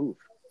great move.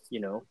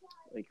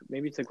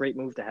 Maybe it's a great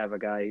move to have a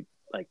guy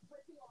like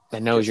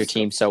that knows your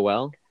team so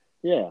well.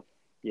 Yeah,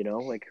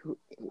 who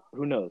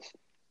knows?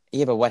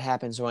 Yeah, but what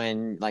happens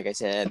when, like I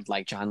said,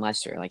 like John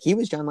Lester, like he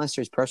was John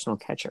Lester's personal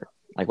catcher.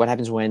 Like what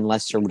happens when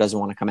Lester doesn't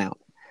want to come out,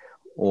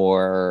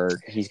 or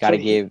he's got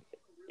to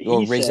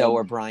or Rizzo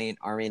or Bryant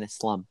are in a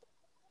slump,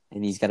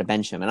 and he's got to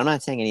bench him. And I'm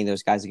not saying any of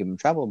those guys will give him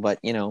trouble, but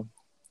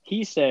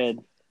he said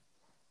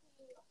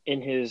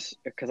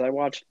because I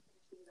watched,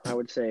 I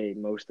would say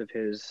most of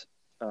his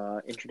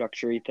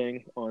introductory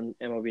thing on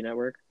MLB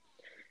Network.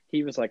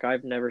 He was like,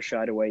 I've never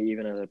shied away,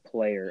 even as a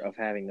player, of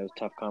having those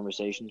tough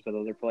conversations with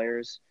other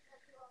players.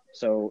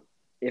 So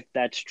if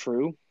that's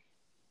true,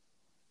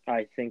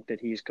 I think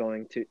that he's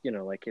going to,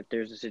 if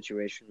there's a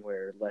situation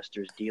where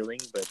Lester's dealing,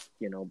 but,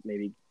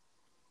 maybe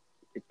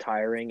it's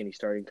tiring and he's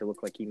starting to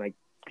look like he might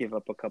give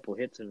up a couple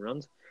hits and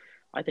runs,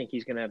 I think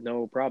he's going to have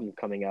no problem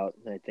coming out.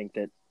 And I think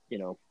that,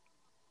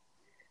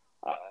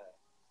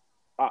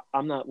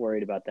 I'm not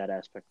worried about that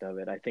aspect of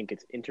it. I think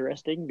it's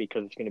interesting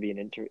because it's going to be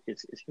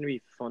it's going to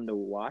be fun to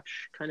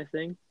watch kind of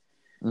thing.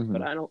 Mm-hmm.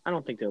 But I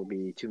don't think there'll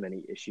be too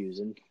many issues,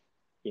 and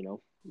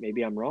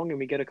maybe I'm wrong, and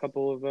we get a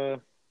couple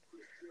of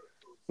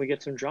we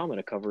get some drama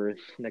to cover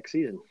next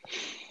season.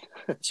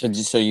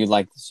 So you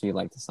like the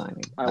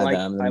signing?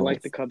 I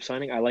like the Cubs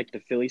signing. I like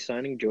the Philly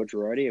signing. Joe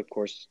Girardi, of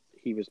course,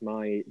 he was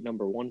my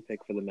number one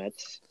pick for the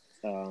Mets.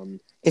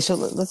 So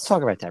let's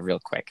talk about that real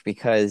quick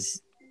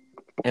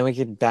and we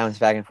could bounce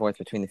back and forth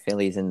between the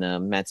Phillies and the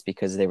Mets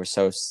because they were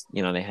so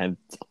they had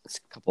a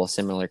couple of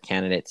similar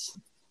candidates.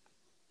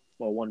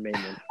 Well, one main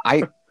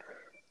one.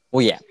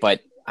 Well, yeah,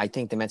 but I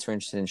think the Mets were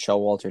interested in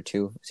Showalter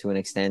too, to an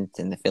extent,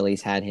 and the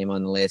Phillies had him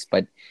on the list.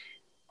 But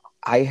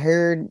I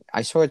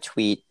saw a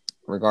tweet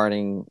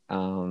regarding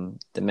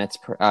the Mets,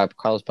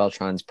 Carlos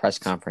Beltran's press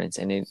conference,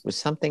 and it was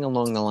something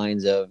along the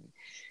lines of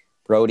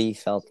Brody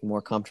felt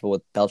more comfortable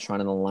with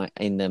Beltran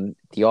in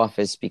the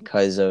office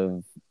because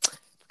of,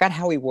 I forgot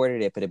how he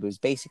worded it, but it was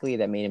basically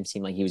that made him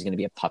seem like he was going to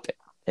be a puppet,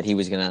 that he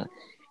was gonna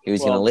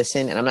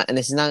listen. And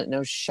this is not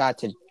no shot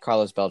to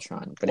Carlos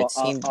Beltran, but it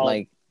seemed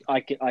like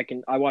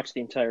I watched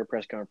the entire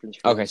press conference.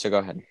 Okay, so go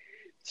ahead.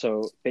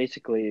 So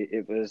basically,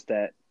 it was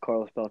that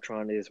Carlos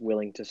Beltran is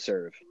willing to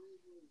serve,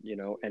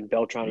 and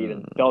Beltran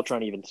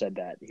even said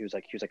that he was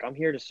like I'm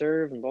here to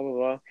serve and blah blah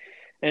blah,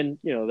 and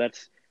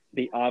that's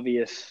the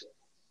obvious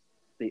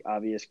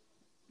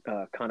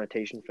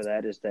connotation for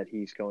that is that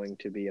he's going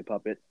to be a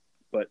puppet.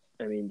 But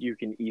I mean, you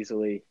can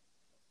easily,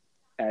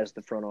 as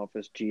the front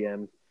office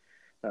GM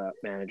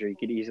manager, you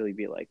could easily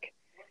be like,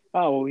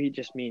 oh, well, he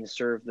just means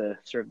serve the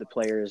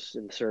players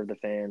and serve the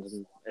fans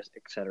and et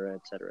cetera,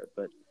 et cetera.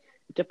 But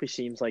it definitely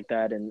seems like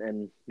that,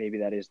 and maybe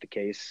that is the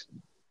case.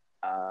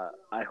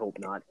 I hope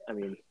not. I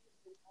mean,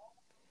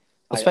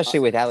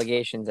 especially with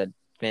allegations that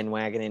Van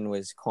Wagenen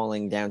was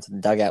calling down to the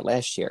dugout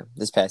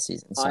this past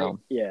season. So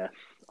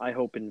I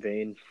hope in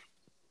vain.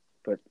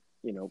 But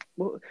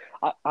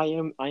I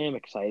am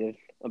excited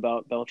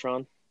about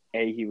Beltran.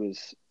 He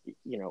was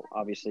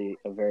obviously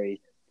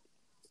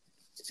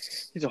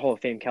he's a Hall of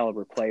Fame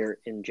caliber player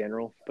in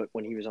general, but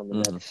when he was on the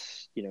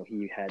Mets,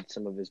 he had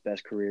some of his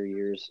best career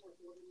years.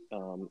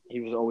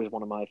 He was always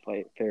one of my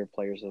favorite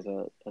players as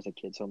a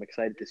kid, so I'm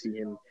excited to see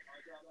him,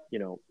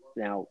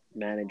 now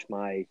manage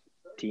my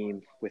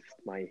team with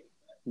my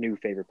new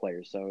favorite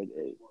players. So,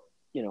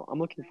 I'm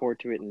looking forward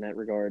to it in that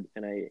regard,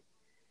 and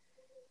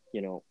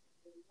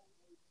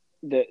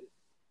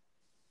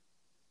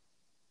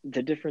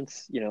the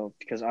difference,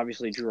 because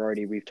obviously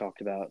Girardi we've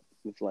talked about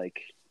with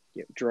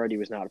Girardi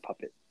was not a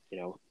puppet.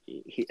 Well,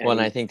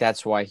 and I think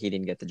that's why he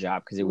didn't get the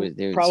job because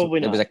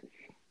probably it was not. like,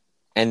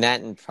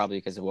 and probably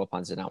because the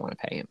Wilpons did not want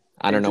to pay him.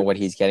 I don't And know what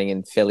he's getting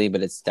in Philly,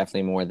 but it's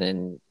definitely more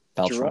than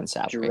Beltran's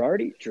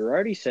salary.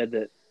 Girardi said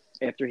that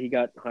after he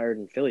got hired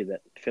in Philly,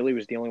 that Philly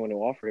was the only one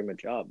who offered him a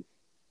job.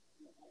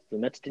 The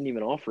Mets didn't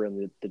even offer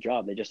him the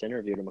job; they just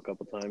interviewed him a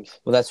couple times.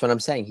 Well, that's what I'm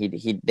saying.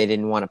 They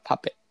didn't want a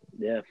puppet.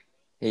 Yeah,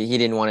 He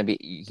didn't want to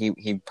be.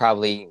 He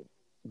probably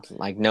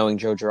like knowing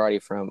Joe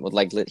Girardi from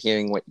like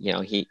hearing what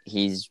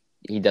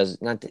he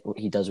does not that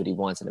he does what he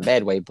wants in a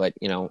bad way, but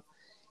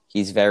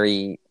he's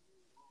very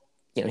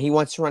he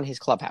wants to run his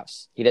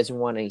clubhouse. He doesn't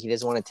want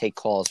to take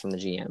calls from the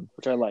GM,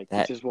 which I like,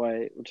 that which is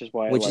why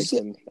I which like is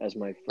it. him as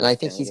my And I first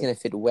think he's candidate. going to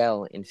fit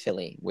well in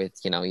Philly with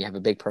you have a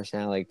big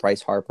personality like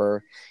Bryce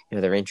Harper.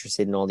 They're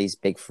interested in all these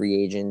big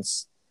free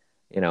agents.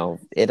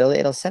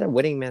 It'll set a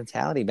winning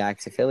mentality back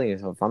to Philly.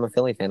 So if I'm a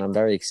Philly fan, I'm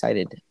very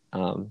excited.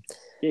 Yeah,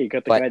 you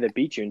got the But guy that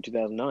beat you in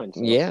 2009.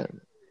 So yeah,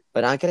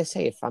 but I gotta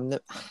say, I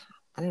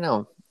don't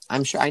know.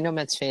 I know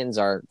Mets fans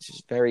are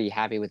just very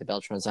happy with the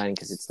Beltran signing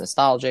because it's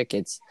nostalgic.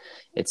 It's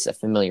a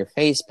familiar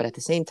face, but at the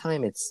same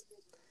time, it's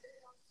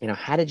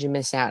how did you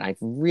miss out? I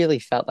really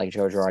felt like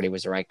Joe Girardi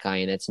was the right guy,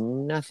 and it's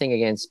nothing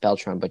against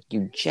Beltran, but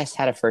you just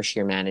had a first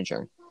year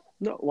manager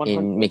no, 100.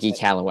 in Mickey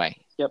Callaway.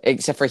 Yep.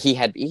 Except for he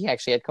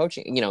actually had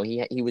coaching.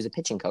 He was a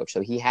pitching coach, so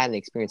he had an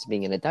experience of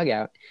being in a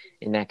dugout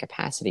in that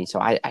capacity.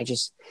 So I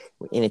just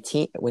in a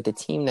team with a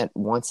team that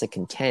wants to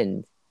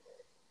contend.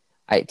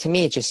 To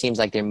me, it just seems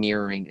like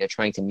they're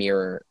trying to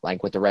mirror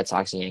like what the Red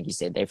Sox and Yankees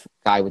did. They've a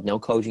guy with no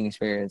coaching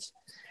experience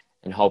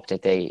and hope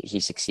that he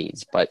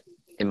succeeds. But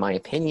in my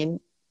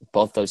opinion,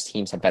 both those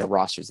teams have better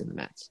rosters than the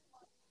Mets.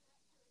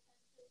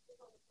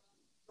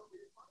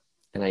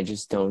 And I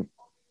just don't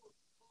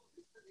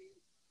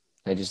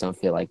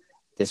feel like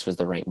this was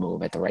the right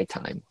move at the right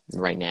time,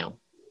 right now.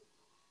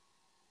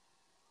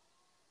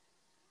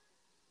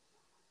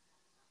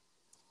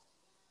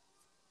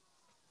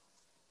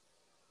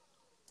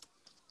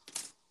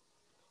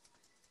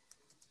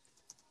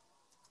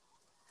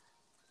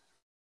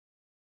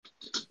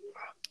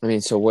 I mean,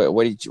 so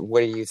what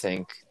do you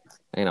think?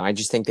 I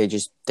just think they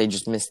just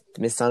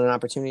missed on an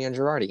opportunity on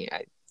Girardi.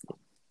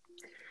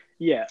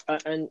 Yeah,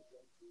 and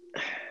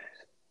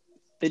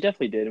they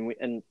definitely did,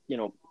 and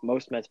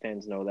most Mets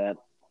fans know that.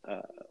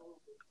 Uh,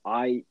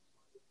 I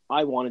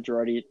I wanted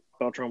Girardi.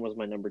 Beltran was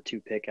my number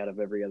two pick out of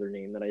every other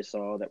name that I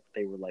saw that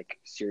they were like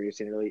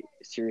seriously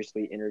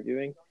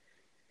interviewing.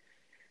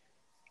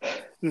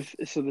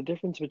 So the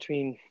difference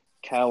between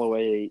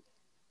Callaway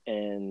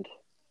and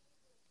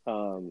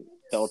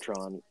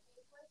Beltran,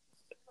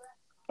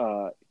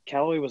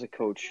 Callaway was a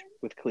coach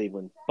with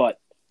Cleveland, but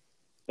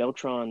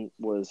Beltran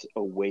was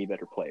a way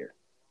better player.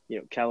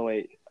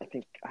 Callaway,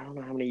 I don't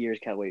know how many years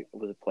Callaway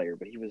was a player,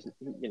 but he was, it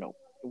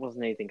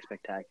wasn't anything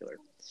spectacular.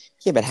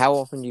 Yeah, but how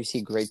often do you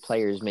see great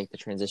players make the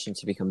transition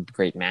to become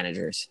great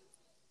managers?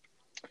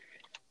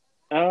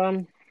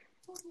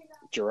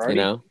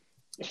 Girardi.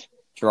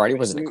 Girardi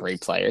wasn't a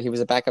great player. He was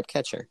a backup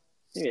catcher.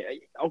 Yeah,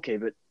 okay,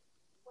 but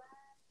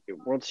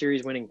World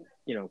Series winning,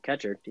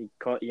 catcher. He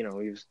caught, he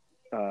was.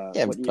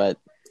 But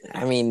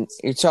I mean,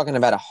 you're talking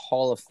about a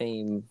Hall of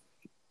Fame.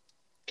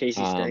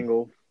 Casey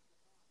Stengel.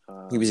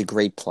 He was a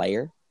great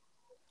player.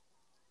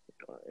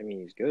 I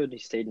mean, he's good. He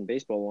stayed in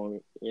baseball long.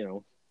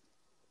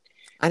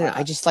 I don't know.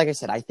 I just, like I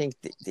said, I think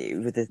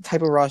with the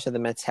type of roster the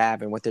Mets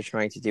have and what they're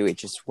trying to do, it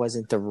just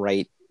wasn't the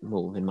right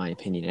move, in my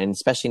opinion. And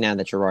especially now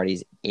that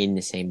Girardi's in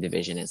the same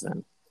division as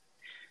them.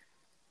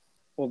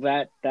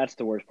 Well, that's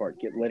the worst part.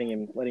 Letting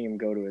him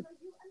go to a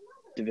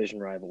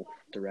division rival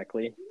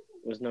directly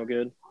was no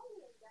good.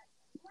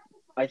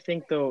 I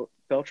think though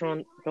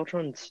Beltran's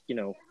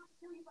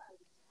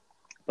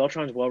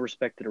well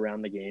respected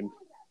around the game.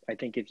 I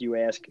think if you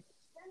ask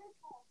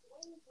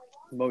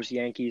most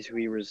Yankees who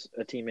he was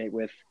a teammate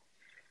with,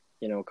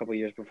 a couple of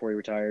years before he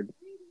retired,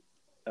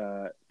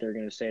 they're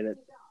going to say that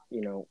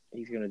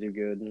he's going to do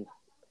good, and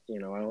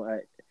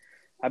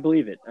I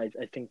believe it. I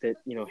think that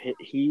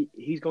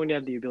he's going to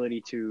have the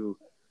ability to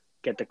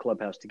get the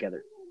clubhouse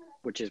together,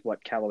 which is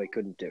what Callaway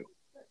couldn't do.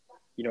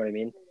 You know what I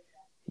mean?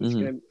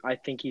 I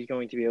think he's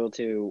going to be able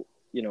to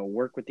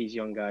work with these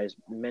young guys,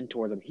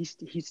 mentor them. He's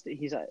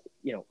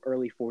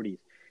early 40s.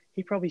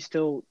 He probably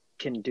still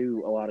can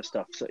do a lot of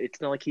stuff. So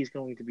it's not like he's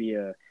going to be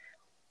a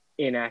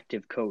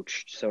inactive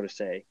coach, so to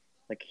say.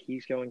 Like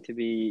he's going to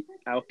be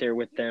out there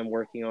with them,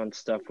 working on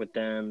stuff with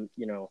them,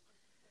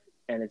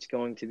 and it's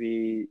going to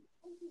be,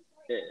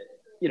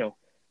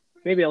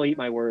 maybe I'll eat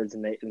my words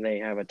and they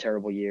have a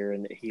terrible year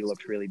and he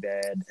looks really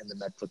bad and the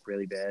Mets look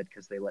really bad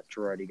because they let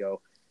Girardi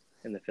go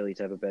and the Phillies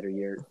have a better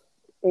year.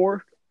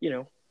 Or,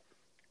 the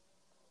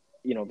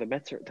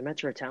Mets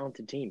are a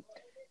talented team.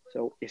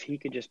 So if he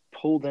could just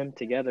pull them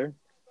together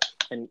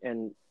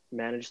and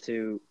manage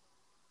to,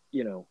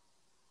 no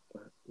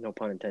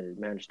pun intended,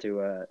 manage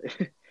to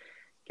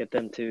get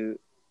them to,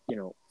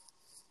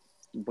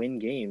 win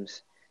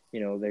games,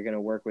 they're going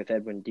to work with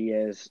Edwin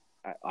Diaz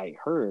I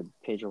heard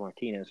Pedro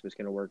Martinez was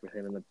going to work with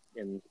him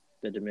in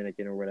the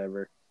Dominican or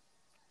whatever.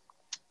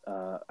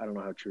 I don't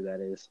know how true that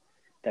is.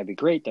 That'd be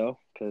great though,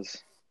 because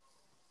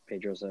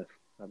Pedro's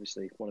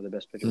obviously one of the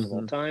best pitchers of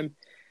all time.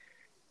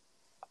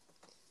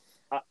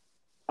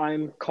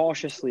 I'm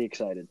cautiously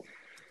excited.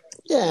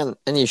 Yeah,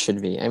 and you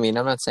should be. I mean,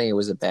 I'm not saying it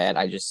was a bad.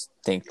 I just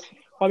think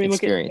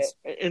experience.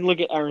 Look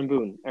at Aaron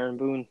Boone. Aaron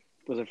Boone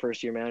was a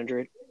first-year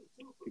manager.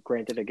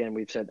 Granted, again,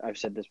 I've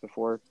said this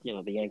before. You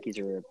know, the Yankees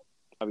are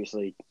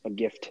obviously a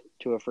gift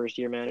to a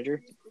first-year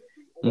manager,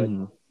 but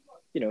you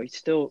know, he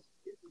still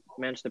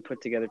managed to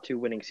put together 2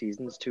 winning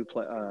seasons.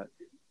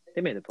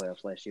 They made the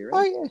playoffs last year,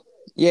 right? Oh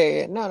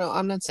yeah. No,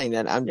 I'm not saying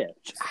that.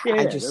 They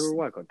were a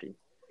wild card team.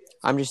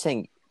 I'm just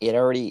saying they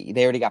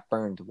already got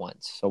burned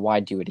once, so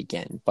why do it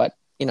again? But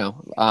you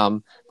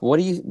know, what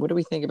do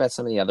we think about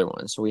some of the other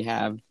ones? So we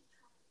have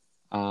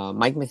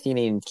Mike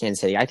Matheny in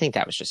Kansas City. I think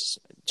that was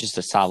just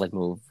a solid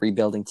move,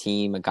 rebuilding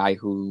team, a guy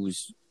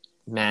who's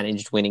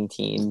managed winning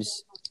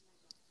teams.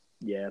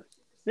 Yeah.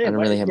 I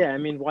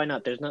mean, why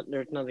not? There's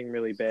nothing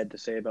really bad to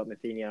say about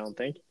Matheny, I don't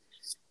think.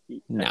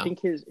 No. I think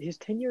his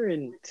tenure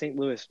in St.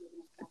 Louis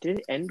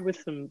did end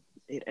with some.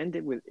 It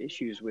ended with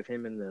issues with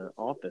him in the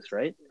office,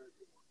 right?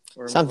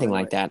 Something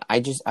like that.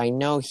 I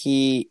know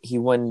he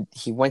went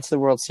to the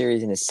World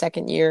Series in his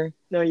second year.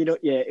 No,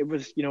 it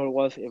was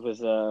what it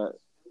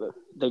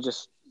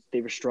was.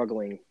 They were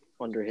struggling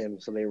under him,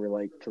 so they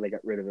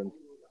got rid of him,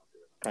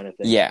 kind of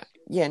thing. Yeah.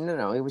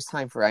 No, it was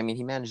time for. I mean,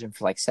 he managed him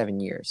for like 7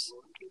 years.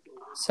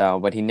 So,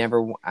 but he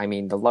never. I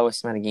mean, the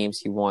lowest amount of games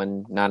he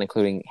won, not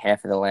including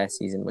half of the last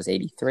season, was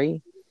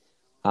 83.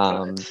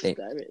 That's a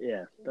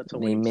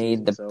they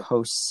made the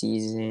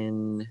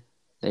postseason.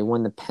 They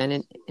won the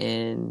pennant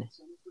in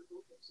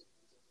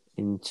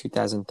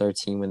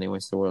 2013 when they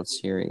went to the World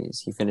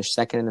Series. He finished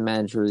second in the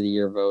Manager of the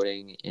Year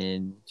voting.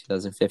 In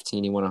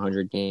 2015, he won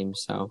 100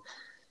 games. So,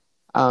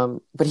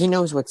 but he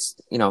knows what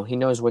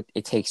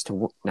it takes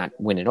to not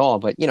win it all,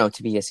 but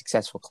to be a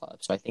successful club.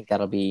 So I think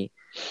that'll be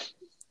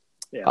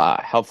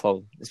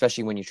helpful,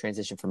 especially when you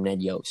transition from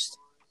Ned Yost,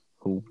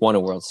 who won a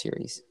World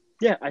Series.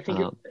 Yeah, I think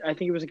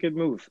it was a good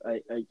move.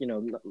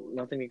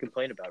 Nothing to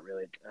complain about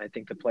really. I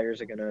think the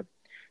players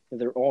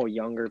they're all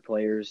younger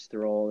players.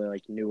 They're all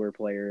like newer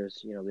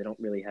players. They don't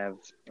really have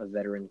a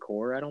veteran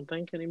core, I don't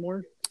think,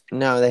 anymore.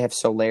 No, they have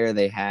Soler,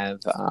 they have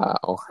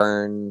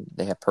O'Hearn,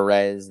 they have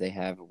Perez, they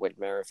have Whit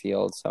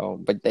Merrifield. So,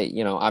 but they,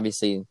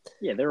 obviously,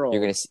 they're all.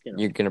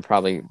 You're gonna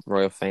probably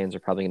Royal fans are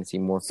probably gonna see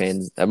more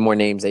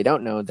names they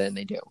don't know than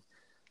they do.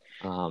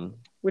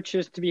 Which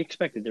is to be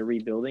expected. They're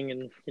rebuilding,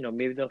 and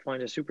maybe they'll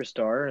find a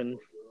superstar, and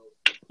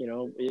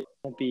it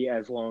won't be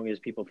as long as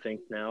people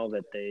think now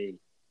that they,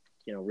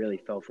 really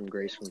fell from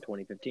grace from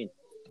 2015.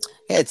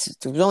 Yeah, it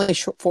was only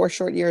 4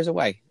 short years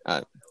away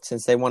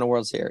since they won a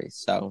World Series.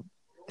 So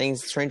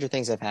stranger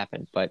things have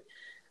happened, but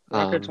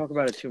I'm not going to talk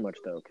about it too much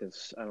though,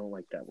 because I don't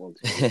like that World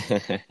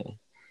Series.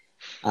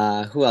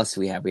 Who else do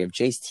we have? We have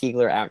Jace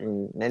Teagler out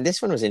and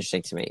this one was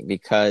interesting to me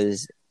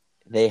because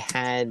they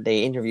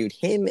interviewed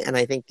him, and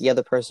I think the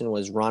other person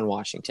was Ron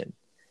Washington.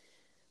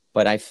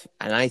 But I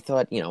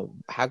thought,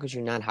 how could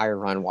you not hire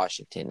Ron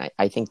Washington?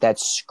 I think that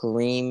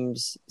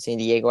screams San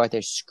Diego out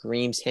there,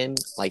 screams him.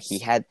 Like he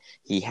had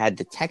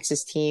the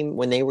Texas team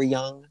when they were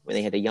young, when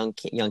they had a young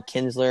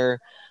Kinsler.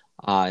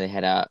 They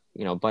had a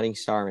budding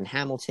star in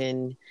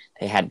Hamilton.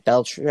 They had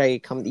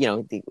Beltre come.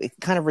 It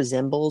kind of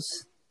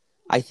resembles,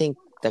 I think,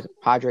 the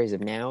Padres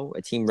of now,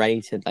 a team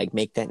ready to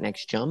make that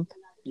next jump.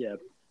 Yeah.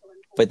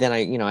 But then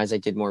as I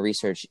did more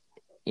research,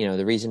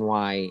 the reason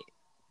why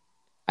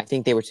I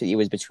think it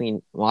was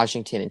between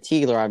Washington and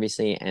Teagler,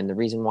 obviously, and the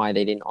reason why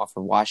they didn't offer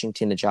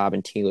Washington the job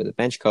and Teagler the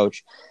bench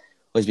coach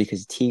was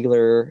because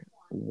Teagler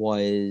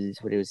was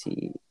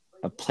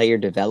a player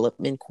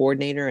development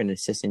coordinator and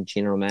assistant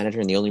general manager,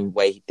 and the only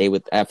way they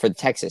would for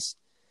Texas,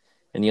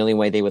 and the only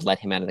way they would let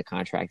him out of the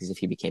contract is if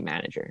he became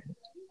manager.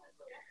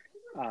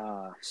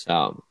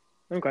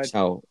 Okay.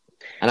 So,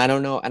 and I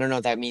don't know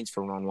what that means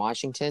for Ron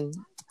Washington,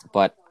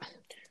 but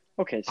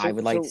okay, I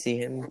would like to see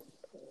him.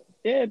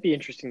 Yeah, it'd be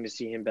interesting to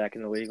see him back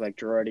in the league, like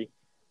Girardi,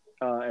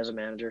 as a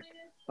manager.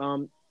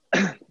 The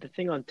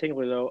thing on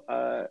Tingler,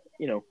 though,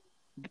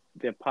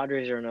 the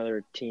Padres are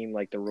another team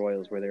like the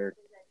Royals, where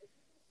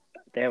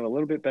they have a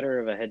little bit better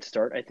of a head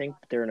start. I think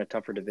they're in a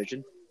tougher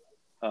division,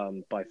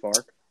 by far.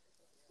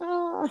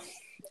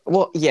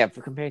 Well, yeah,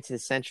 compared to the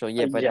Central,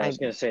 yeah, but I was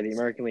going to say the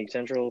American League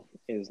Central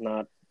is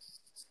not.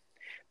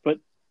 But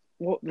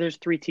there's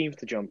 3 teams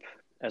to jump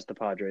as the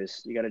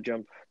Padres. You got to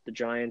jump the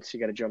Giants. You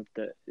got to jump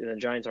the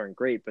Giants aren't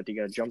great, but you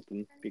got to jump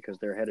them because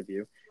they're ahead of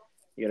you.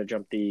 You got to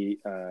jump the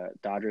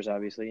Dodgers,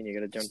 obviously, and you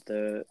got to jump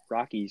the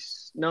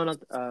Rockies. No, not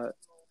the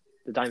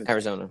Diamondbacks.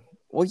 Arizona.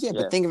 Well, yeah,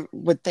 but think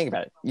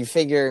about it. You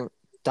figure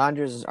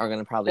Dodgers are going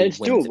to probably it's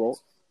win. Doable.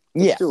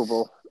 It's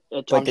doable.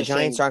 But the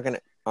Giants aren't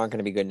going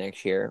to be good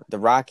next year. The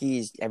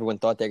Rockies, everyone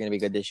thought they're going to be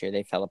good this year.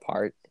 They fell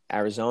apart.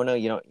 Arizona,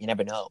 you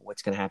never know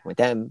what's going to happen with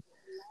them.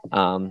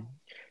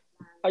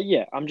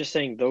 Yeah, I'm just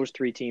saying those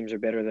 3 teams are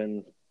better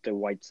than the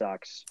White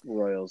Sox,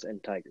 Royals,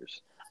 and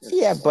Tigers.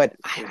 Yeah, but Is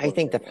I one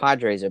think the thing.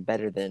 Padres are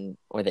better than,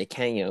 or they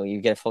can. You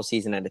get a full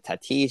season out of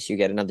Tatis. You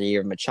get another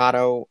year of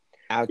Machado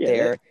out Yeah,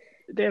 there.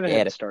 they have a You head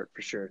had a, start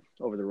for sure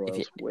over the if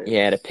you, Royals. you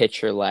had a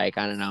pitcher like,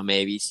 I don't know,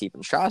 maybe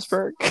Stephen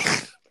Strasburg.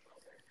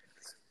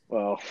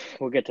 Well,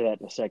 we'll get to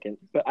that in a second.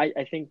 But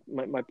I think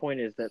my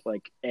point is that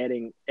like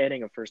adding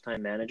a first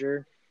time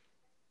manager,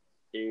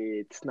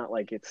 it's not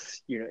like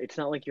it's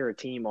not like you're a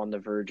team on the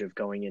verge of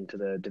going into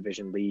the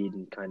division lead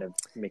and kind of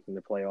making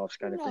the playoffs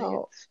kind of thing.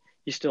 No, It's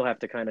you still have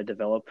to kind of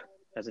develop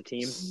as a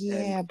team. And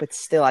yeah, but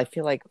still, I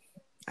feel like,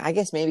 I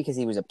guess maybe because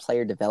he was a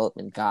player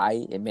development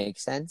guy, it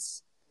makes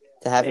sense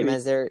to have him maybe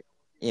as their,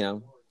 you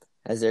know,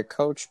 as their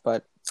coach.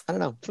 But I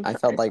don't know. I sometimes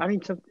felt like, I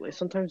mean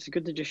sometimes it's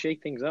good to just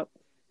shake things up.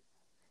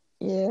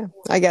 yeah,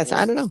 I guess You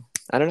I know, don't know.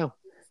 I don't know.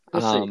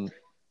 we'll see. Um,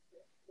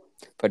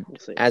 but We'll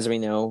see. as we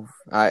know,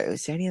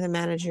 is there any other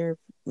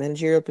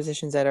managerial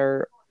positions that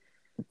are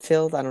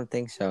filled? I don't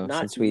think so. Not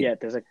Since we yet.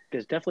 There's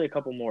definitely a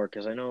couple more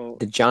because I know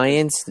the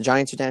Giants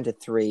are down to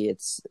 3.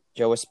 It's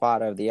Joe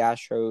Espada of the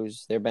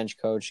Astros, their bench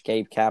coach,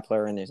 Gabe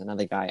Kapler, and there's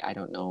another guy I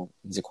don't know.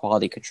 He's a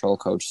quality control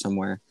coach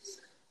somewhere.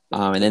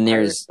 And the then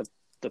pirate there's,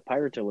 the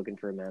Pirates are looking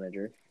for a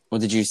manager, well,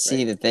 did you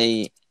see right?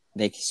 that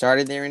they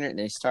started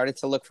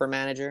to look for a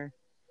manager,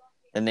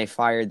 then they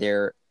fired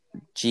their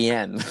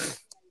GM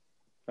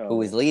who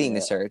was Oh leading the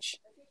yeah. search,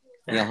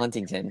 Neil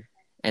Huntington,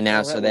 and now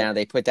Oh, so that one. now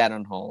they put that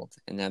on hold,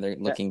 and now they're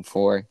That looking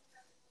for,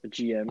 the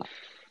GM.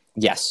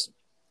 yes.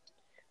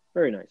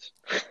 Very nice.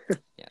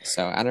 Yeah,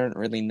 so I don't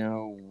really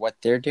know what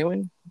they're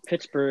doing.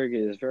 Pittsburgh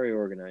is very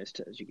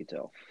organized, as you can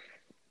tell.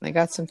 They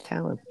got some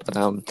talent, They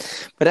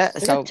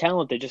got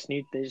talent. They just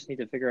need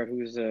to figure out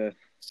who's who's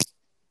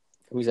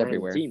running the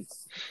everywhere? team.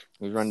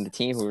 Who's running the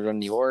team? Who's running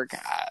the org?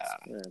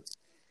 Yeah.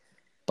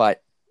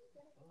 But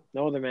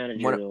No other one,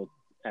 managerial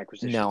no,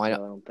 acquisitions, though. I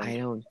don't I think.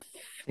 don't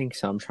think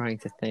so. I'm trying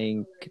to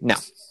think. No,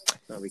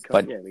 No, but we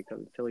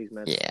covered Phillies,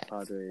 Mets, yeah,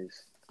 Padres,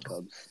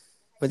 Cubs.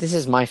 but this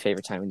is my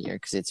favorite time of the year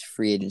because it's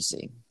free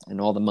agency and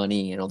all the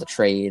money and all the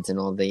trades and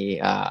all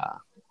the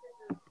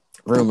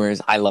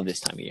rumors. I love this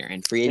time of year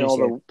and free And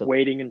all agency. the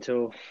waiting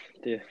until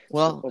the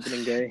Well,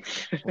 opening day.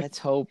 let's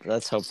hope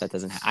that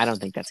doesn't. I don't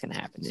think that's going to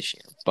happen this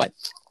year, but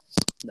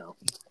No,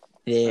 I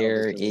don't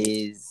there think so either.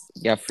 is.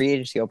 Yeah, free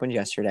agency opened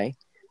yesterday.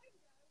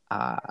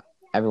 Uh,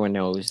 Everyone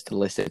knows the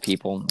list of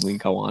people. We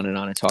go on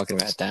and talking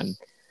about them.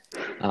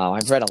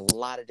 I've read a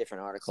lot of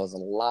different articles, a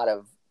lot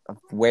of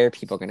where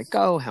people are going to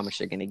go, how much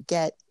they're going to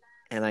get,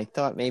 and I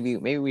thought maybe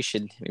we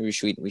should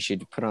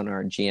put on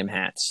our GM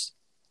hats,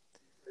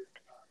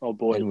 Oh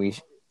boy, and we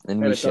should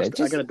I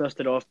just, gotta dust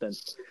it off then.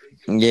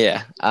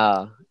 yeah,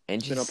 and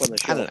It's been up just on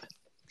the I don't shelf.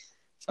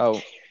 know.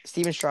 So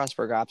Steven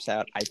Strasburg opts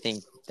out. I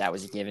think that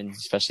was a given,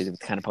 especially the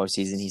kind of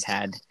postseason he's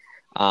had.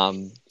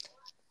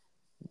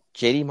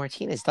 JD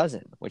Martinez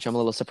doesn't, which I'm a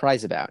little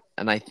surprised about.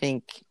 And I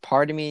think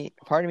part of me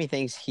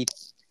thinks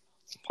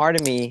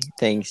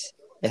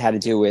it had to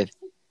do with,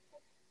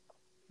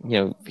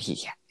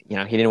 he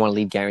didn't want to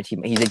leave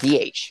guaranteed. He's a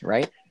DH,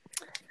 right?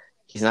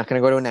 He's not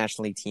going to go to a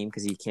National League team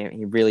because he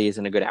really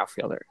isn't a good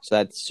outfielder.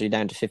 So you're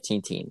down to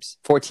 14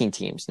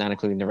 teams, not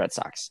including the Red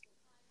Sox.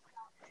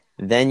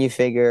 Then you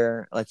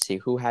figure, let's see,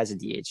 who has a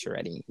DH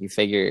already? You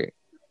figure,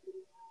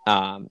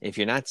 if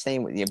you're not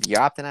if you're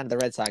opting out of the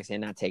Red Sox, they're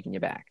not taking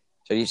you back.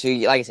 So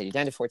like I said, you're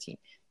down to 14.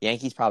 The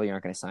Yankees probably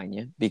aren't going to sign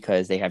you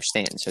because they have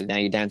Stan. So now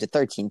you're down to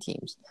 13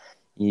 teams.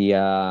 Who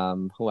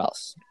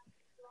else?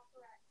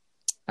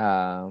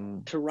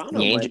 Toronto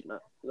might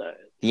not.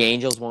 The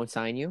Angels won't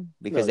sign you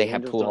because The they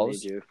have Angels don't need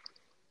Pujols.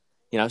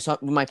 you. So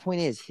my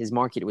point is his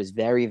market was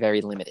very,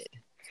 very limited.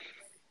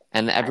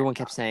 And everyone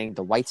kept saying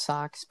the White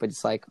Sox, but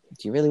it's like,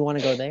 do you really want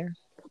to go there?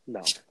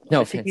 No.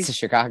 No offense to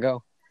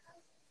Chicago.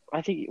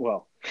 I think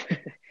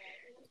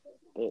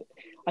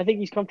I think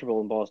he's comfortable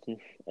in Boston.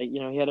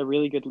 He had a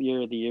really good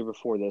year the year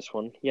before this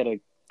one. He had a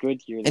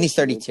good year. And he's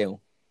 32.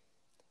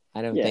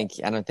 I don't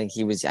think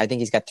he was. I think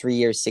he's got 3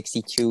 years,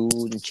 62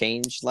 and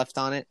change left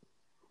on it.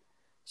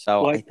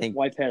 So I think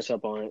why pass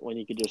up on it when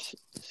you could just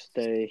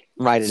stay,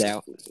 ride it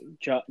out,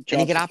 job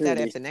and he could opt out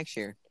security. after next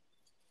year.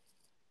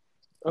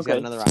 He's Okay. got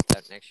another opt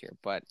out next year,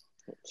 but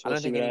So I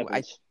don't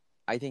think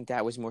I think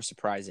that was more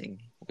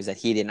surprising was that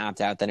he didn't opt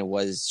out than it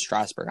was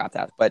Strasburg opt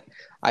out. But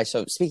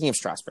so speaking of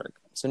Strasburg,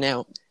 so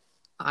now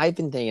I've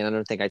been thinking. I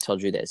don't think I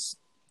told you this.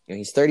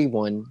 He's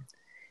 31.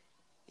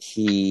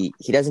 He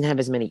doesn't have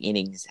as many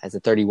innings as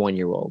a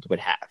 31-year-old would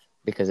have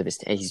because of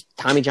he's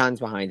Tommy John's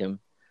behind him.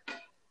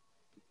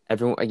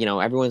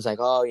 Everyone's like,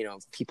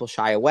 people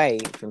shy away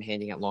from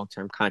handing out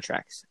long-term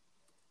contracts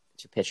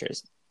to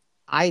pitchers.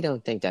 I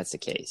don't think that's the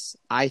case.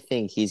 I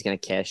think he's going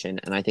to cash in,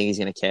 and I think he's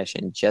going to cash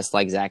in just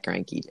like Zach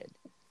Greinke did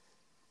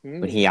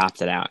when he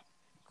opted out.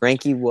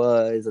 Greinke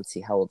was, let's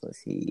see, how old was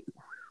he?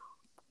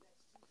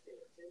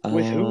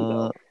 With who,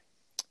 though?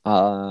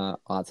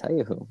 I'll tell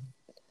you who.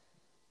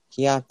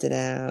 He opted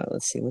out.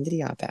 Let's see, when did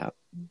he opt out?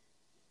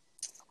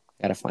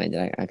 Gotta find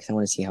it because I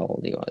want to see how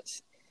old he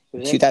was.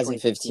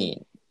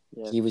 2015.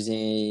 Yeah. He was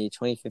in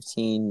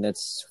 2015.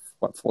 That's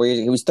 4 years.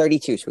 He was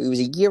 32, so he was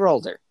a year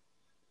older.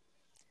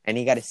 and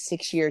he got a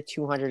 6-year,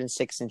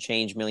 $206 and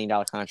change million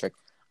contract.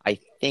 I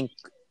think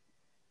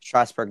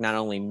Strasburg not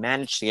only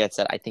managed to get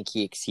that, I think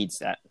he exceeds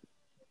that.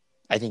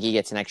 I think he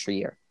gets an extra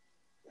year.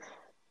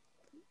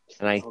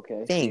 And I Okay, so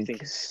you think,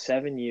 think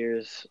 7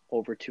 years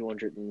over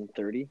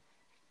 230?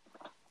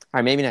 all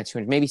right, maybe not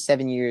 200, maybe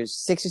 7 years,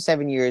 6 or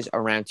 7 years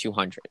around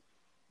 200.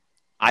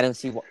 I don't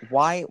see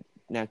why.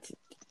 Now,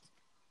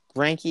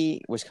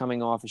 Greinke was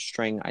coming off a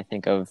string, I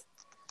think, of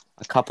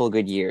a couple of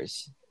good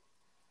years.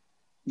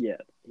 Yeah.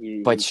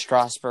 But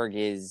Strasburg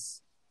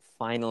is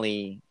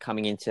finally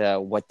coming into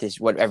what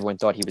everyone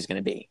thought he was going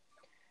to be.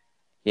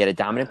 He had a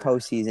dominant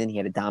postseason. He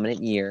had a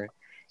dominant year.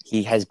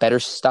 He has better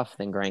stuff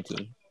than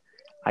Greinke.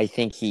 I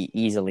think he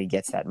easily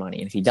gets that money.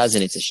 And if he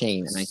doesn't, it's a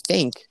shame. And I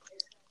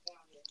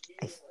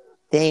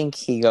think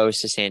he goes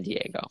to San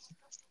Diego.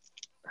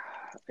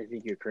 I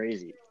think you're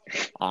crazy.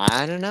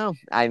 I don't know.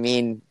 I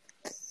mean,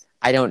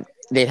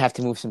 they'd have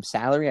to move some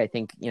salary. I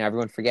think,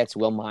 everyone forgets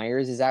Will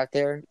Myers is out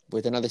there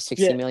with another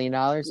 $60 million.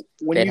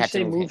 When They'd you have say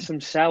to move move him.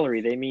 some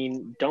salary, they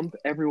mean dump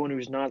everyone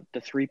who's not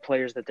the 3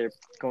 players that they're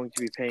going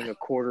to be paying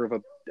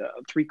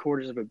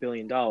 $750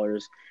 million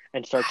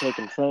and start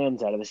taking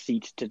fans out of the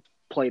seats to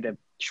play the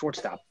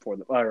shortstop for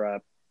them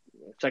or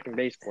second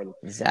base for them.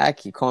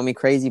 Zach, you call me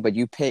crazy, but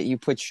you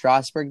put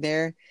Strasburg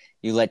there.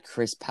 You let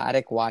Chris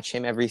Paddock watch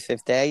him every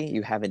 5th day.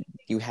 You have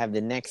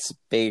the next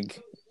big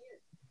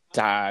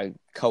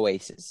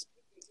co-aces.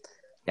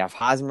 You have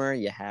Hosmer,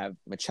 you have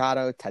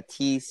Machado,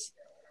 Tatis,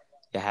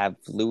 you have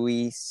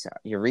Luis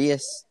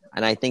Urias,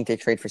 and I think they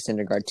trade for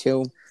Syndergaard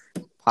too.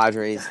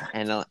 Padres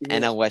and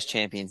NL West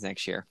champions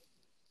next year.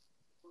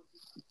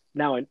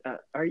 Now,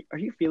 are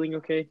you feeling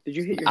okay? Did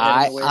you hit your head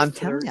on the way I'm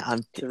telling you,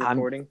 I'm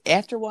recording?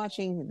 After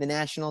watching the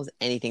Nationals,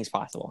 anything's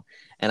possible,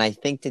 and I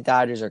think the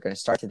Dodgers are going to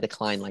start to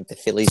decline like the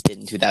Phillies did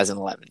in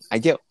 2011. I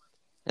do,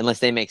 unless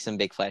they make some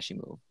big flashy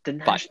move. The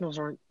Nationals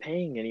aren't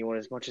paying anyone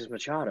as much as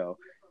Machado.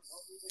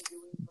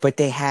 But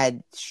they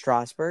had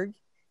Strasburg,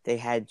 they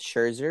had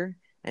Scherzer,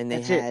 and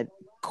they had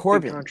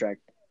Corbin. Big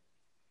contract.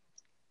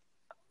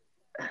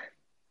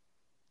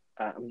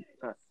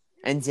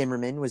 And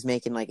Zimmerman was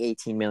making like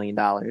 $18 million.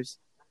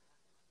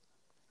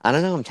 I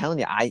don't know. I'm telling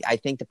you, I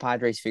think the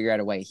Padres figure out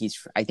a way.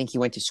 I think he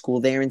went to school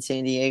there in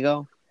San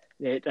Diego.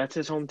 That's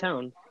his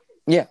hometown.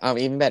 Yeah,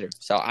 even better.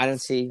 So I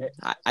don't see.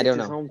 I don't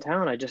know. His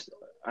hometown.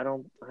 I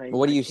don't.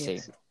 What do you see?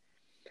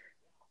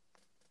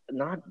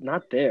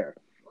 Not there.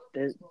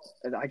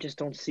 I just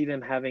don't see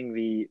them having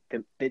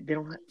they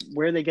don't.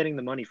 Where are they getting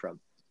the money from?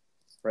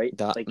 Right?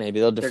 Maybe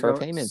they'll defer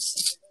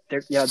payments.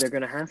 They're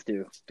gonna have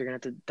to. They're gonna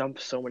have to dump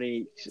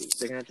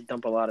They're gonna have to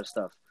dump a lot of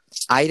stuff.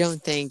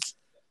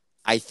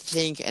 I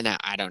think, and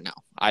I don't know.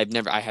 I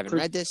haven't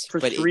read this.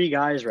 But 3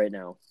 guys right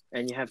now,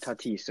 and you have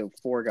Tatis, so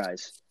 4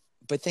 guys.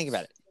 But think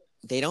about it.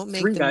 They don't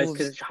make 3 the guys moves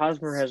because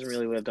Hosmer hasn't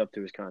really lived up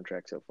to his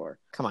contract so far.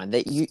 Come on,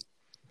 you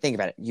think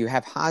about it. You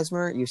have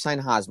Hosmer. You sign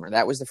Hosmer.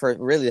 That was the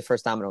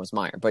first domino was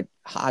Meyer, but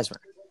Hosmer.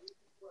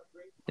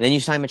 And then you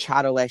sign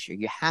Machado last year.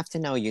 You have to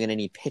know you're going to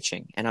need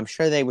pitching, and I'm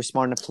sure they were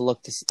smart enough to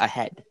look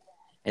ahead.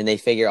 And they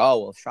figure,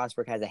 if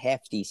Strasburg has a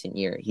half decent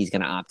year, he's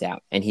going to opt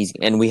out, and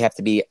we have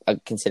to be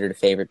considered a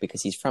favorite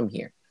because he's from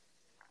here.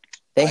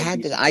 They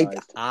had to.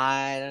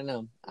 I don't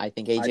know. I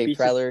think AJ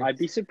Preller. I'd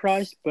be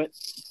surprised, but.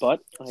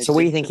 So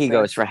what do you think he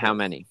goes for? How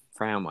many?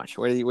 For how much?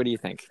 What do you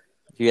think?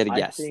 If you had to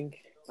guess.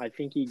 I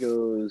think he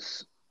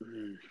goes.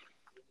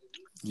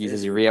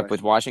 Does he re-up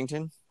with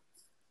Washington?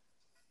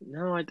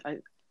 No,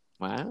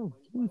 Wow.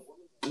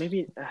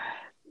 Maybe.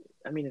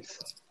 I mean,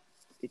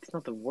 it's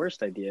not the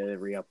worst idea to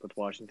re-up with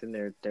Washington.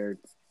 They're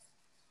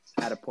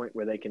at a point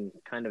where they can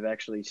kind of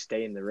actually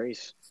stay in the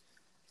race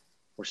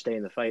or stay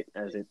in the fight,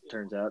 as it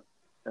turns out.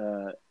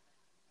 I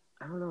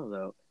don't know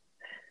though.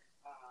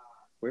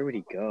 Where would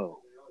he go?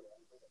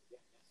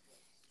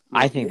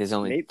 I think there's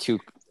only 2.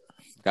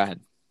 Go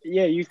ahead.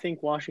 Yeah, you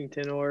think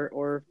Washington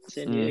or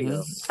San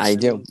Diego? Mm-hmm. I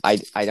do.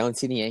 I don't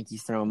see the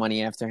Yankees throwing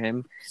money after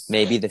him.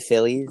 Maybe the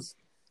Phillies.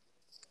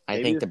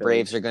 I think the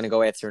Braves are going to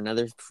go after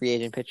another free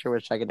agent pitcher,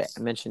 which I could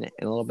mention it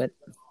in a little bit.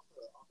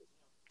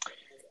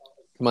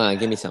 Come on,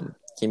 give me some.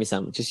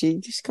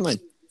 Just come on.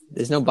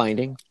 There's no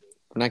binding.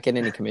 We're not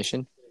getting any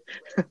commission.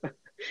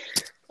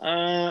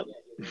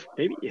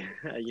 Maybe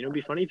it'd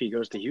be funny if he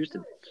goes to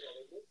Houston.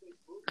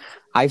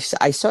 I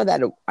saw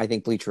that. I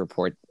think Bleacher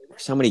Report.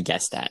 Somebody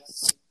guessed that.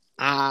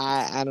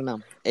 I don't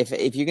know if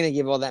you're going to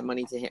give all that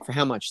money to him for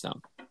how much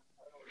though.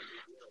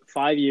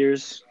 5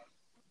 years.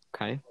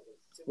 Okay.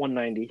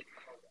 190.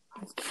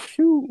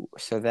 Phew.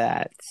 So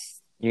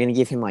that's you're going to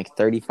give him like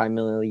 $35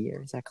 million a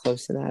year. Is that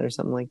close to that or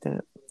something like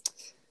that?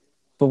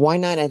 But why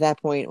not at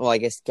that point? Well, I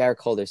guess Garrett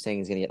Calder's saying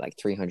he's going to get like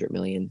 $300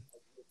 million.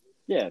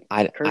 Yeah,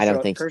 I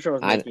don't think Kershaw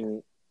was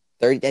making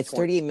 30. That's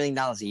 $38 million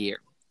a year.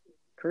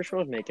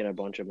 Kershaw's making a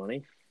bunch of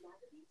money.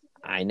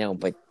 I know,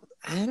 but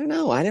I don't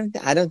know. I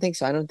don't think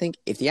so. I don't think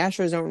if the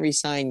Astros don't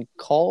re-sign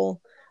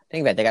Cole,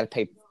 think about it. They got to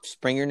pay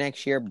Springer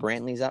next year.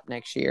 Brantley's up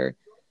next year.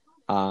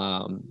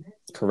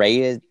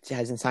 Correa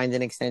hasn't signed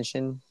an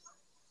extension.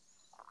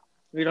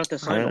 You don't have to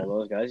sign all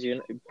those guys.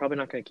 You're probably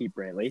not going to keep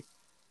Brantley.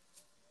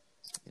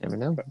 Never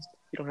know.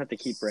 You don't have to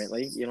keep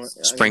Brantley. You don't.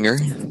 Springer.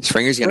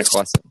 Springer's going to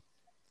cost him.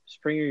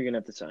 Springer, you're gonna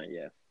have to sign.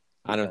 Yeah.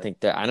 I don't think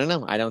that. I don't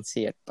know. I don't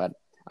see it. But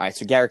all right.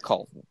 So Garrett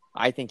Cole.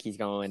 I think he's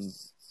going.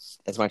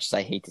 As much as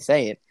I hate to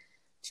say it,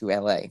 to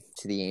LA,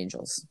 to the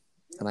Angels,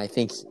 and I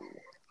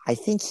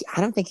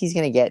don't think he's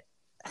going to get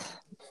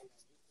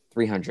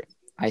 300.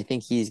 I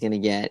think he's going to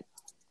get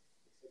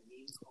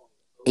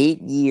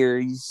 8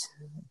 years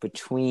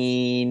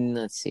between.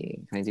 Let's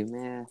see. Can I do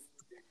math?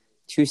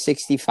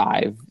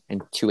 265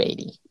 and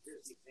 280.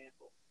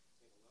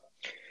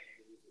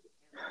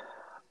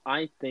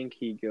 I think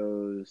he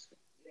goes.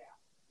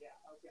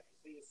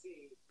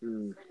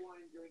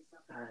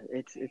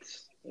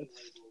 It's.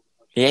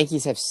 The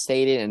Yankees have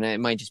stated, and it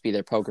might just be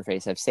their poker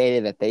face, have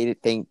stated that they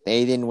think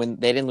they didn't win.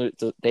 They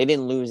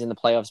didn't lose in the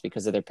playoffs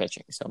because of their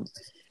pitching. So,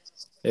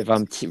 if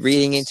I'm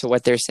reading into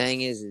what they're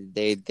saying, is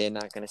they're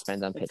not going to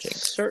spend on pitching. It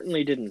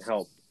certainly didn't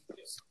help.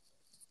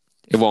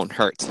 It won't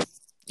hurt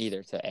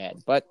either to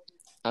add, but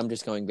I'm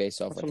just going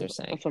based off what they're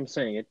saying. That's what I'm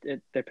saying.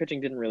 Their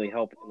pitching didn't really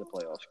help in the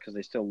playoffs because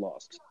they still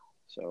lost.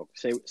 So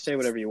say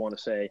whatever you want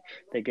to say.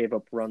 They gave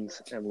up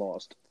runs and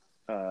lost.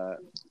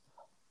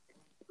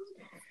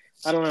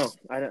 I don't know.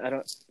 I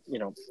don't. You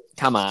know.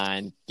 Come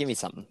on, give me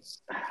something.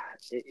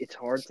 It's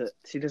hard to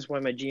see. This is why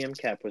my GM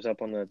cap was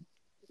up on the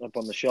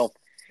shelf.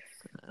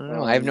 I don't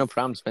know. I have no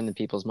problem spending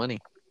people's money.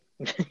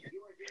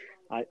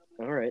 All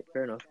right,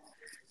 fair enough.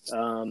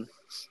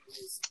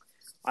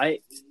 I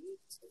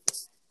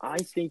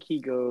think he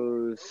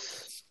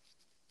goes.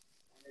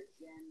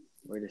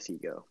 Where does he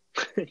go?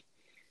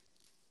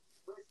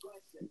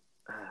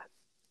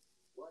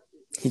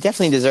 He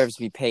definitely deserves to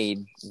be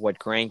paid what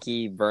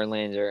Greinke,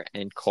 Verlander,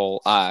 and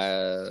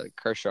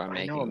Kershaw are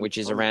making, which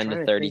is around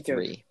the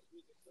 33.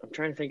 I'm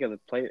trying to think of the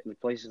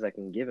places that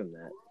can give him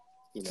that.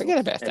 You know? Forget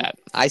about that.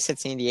 I said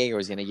San Diego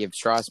was going to give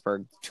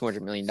Strasburg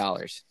 $200 million.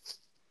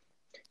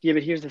 Yeah,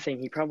 but here's the thing.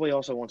 He probably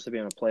also wants to be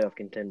on a playoff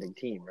contending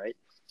team, right?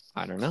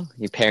 I don't know.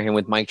 You pair him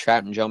with Mike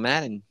Trout and Joe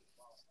Madden.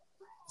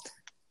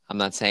 I'm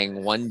not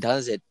saying one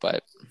does it,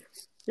 but...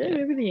 Yeah,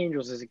 maybe the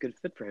Angels is a good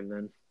fit for him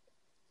then.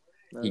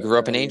 You grew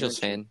up an Angels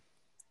fan.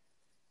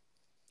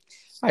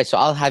 All right, so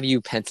I'll have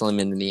you pencil him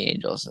into the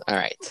Angels. All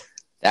right.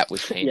 That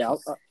was painful.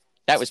 Yeah,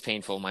 that was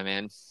painful, my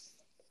man.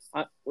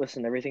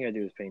 Listen, everything I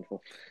do is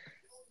painful.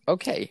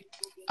 Okay.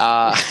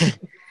 How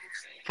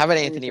about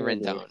Anthony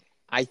Rendon?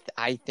 I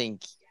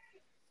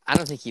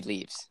don't think he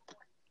leaves.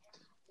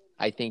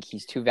 I think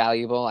he's too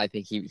valuable. I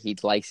think he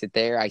likes it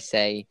there. I'm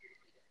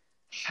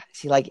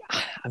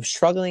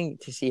struggling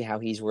to see how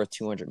he's worth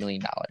 $200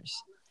 million.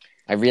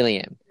 I really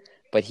am.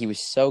 But he was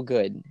so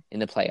good in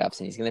the playoffs,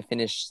 and he's going to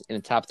finish in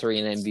the top 3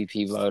 in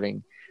MVP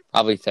voting,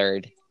 probably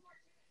 3rd.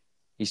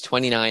 He's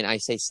 29. I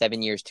say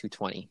 7 years,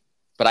 220.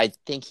 But I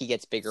think he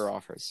gets bigger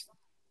offers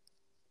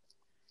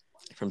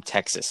from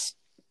Texas.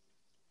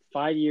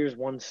 5 years,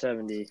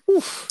 170.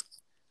 Oof.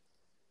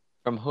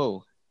 From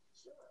who?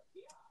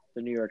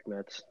 The New York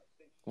Mets.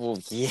 Oh,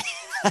 yeah.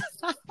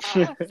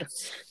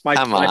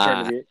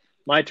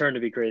 My turn to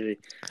be crazy.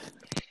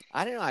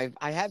 I don't know.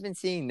 I have been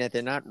seeing that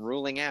they're not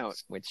ruling out,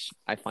 which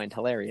I find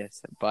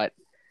hilarious. But,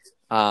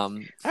 all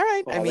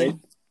right. Well,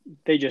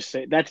 they just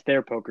say that's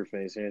their poker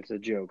face, and it's a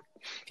joke.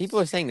 People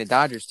are saying the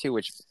Dodgers, too,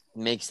 which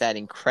makes that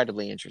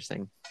incredibly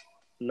interesting.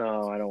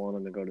 No, I don't want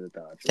him to go to the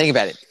Dodgers. Think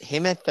about it.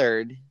 Him at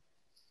 3rd.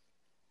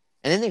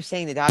 And then they're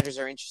saying the Dodgers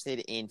are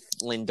interested in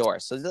Lindor.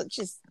 So let's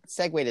just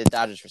segue to the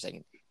Dodgers for a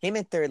second. Him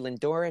at 3rd,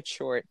 Lindor at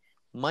short,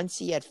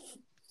 Muncy at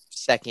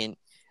 2nd.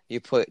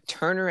 You put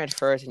Turner at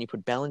 1st, and you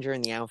put Bellinger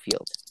in the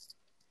outfield.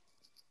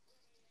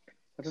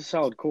 That's a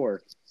solid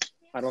core.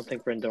 I don't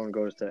think Rendon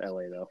goes to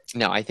LA though.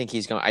 No, I think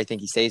he's going. I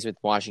think he stays with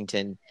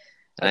Washington.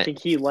 I think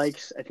he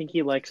likes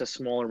a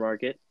smaller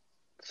market.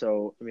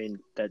 So I mean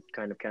that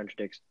kind of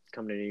contradicts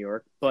coming to New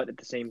York, but at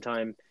the same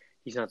time,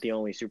 he's not the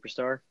only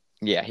superstar.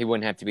 Yeah, he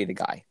wouldn't have to be the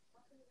guy.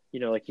 You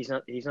know, like he's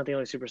not the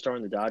only superstar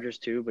in the Dodgers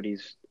too, but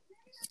he's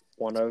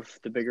one of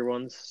the bigger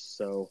ones.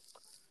 So,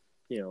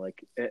 you know,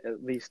 like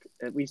at least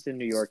in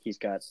New York, he's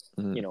got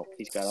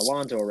he's got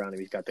Alonso around him.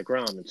 He's got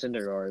DeGrom and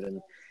Syndergaard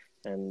and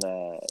and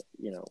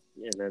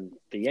then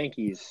the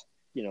Yankees.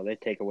 You know, they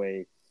take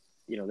away.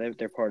 You know,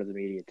 they're part of the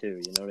media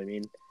too. You know what I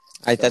mean?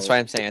 That's why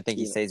I'm saying I think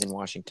he stays in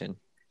Washington.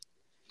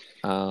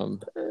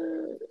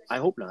 I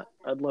hope not.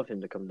 I'd love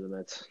him to come to the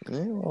Mets.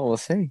 Yeah, well, we'll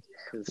see.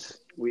 Because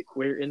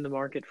we're in the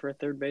market for a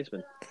third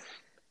baseman.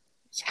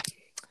 Yeah.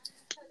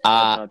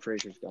 Todd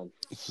Frazier's done.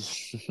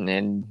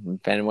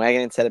 And Ben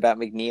Wagon said about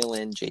McNeil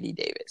and JD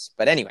Davis.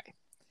 But anyway,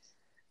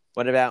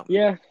 what about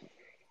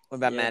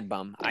Mad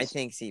Bum? I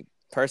think,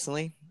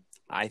 personally,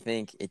 I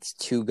think it's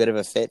too good of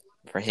a fit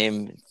for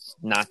him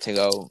not to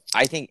go.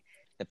 I think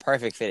the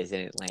perfect fit is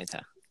in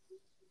Atlanta.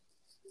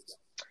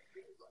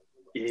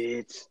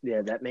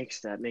 That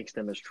makes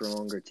them a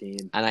stronger team.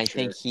 And I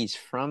think he's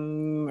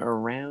from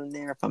around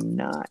there, if I'm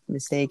not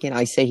mistaken.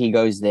 I say he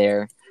goes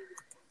there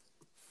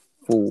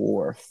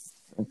for,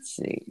 let's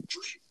see,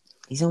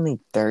 he's only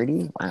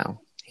 30.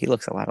 Wow, he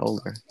looks a lot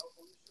older.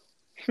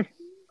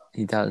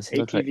 He does.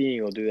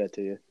 ATV will do that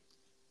to you.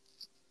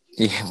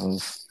 Yeah,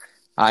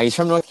 He's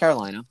from North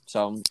Carolina,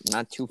 so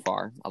not too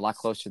far. A lot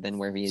closer than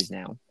where he is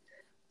now.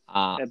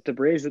 At the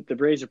Braves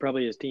are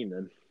probably his team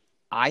then.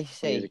 I When he was a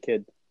say,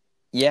 kid.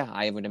 yeah,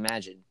 I would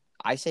imagine.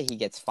 I say he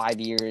gets 5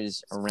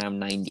 years around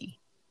 90.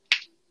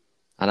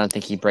 I don't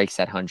think he breaks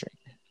that 100.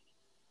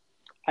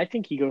 I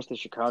think he goes to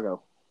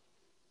Chicago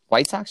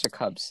White Sox or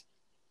Cubs?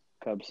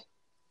 Cubs.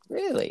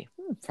 Really?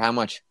 For how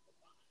much?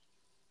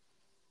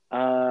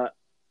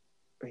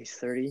 He's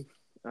 30.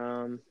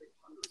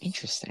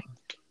 Interesting.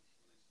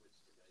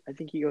 I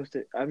think he goes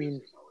to. I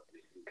mean,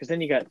 because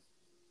then you got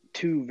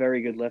two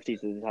very good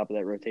lefties at the top of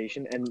that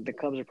rotation, and the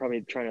Cubs are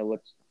probably trying to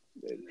look.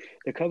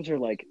 The Cubs are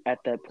like at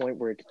that point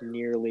where it's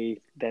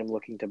nearly them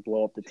looking to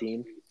blow up the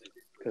team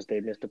because they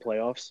missed the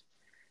playoffs.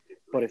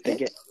 But if they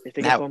get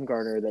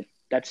Bumgarner,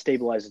 that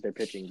stabilizes their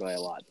pitching by a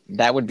lot.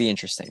 That would be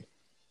interesting.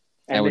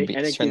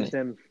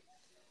 It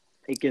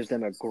gives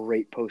them a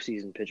great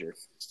postseason pitcher.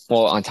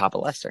 Well, on top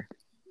of Lester.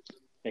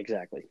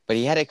 Exactly. But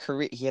he had a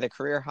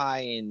career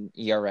high in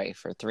ERA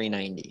for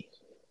 3.90,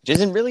 which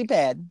isn't really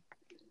bad.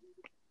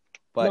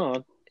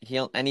 But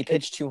he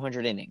pitched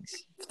 200 innings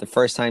for the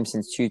first time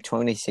since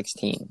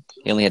 2016.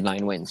 He only had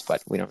 9 wins,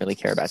 but we don't really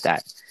care about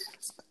that.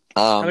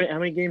 How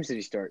many games did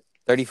he start?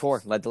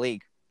 34, led the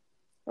league.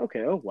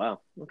 Okay. Oh wow.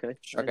 Okay.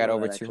 Struck out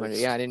over 200.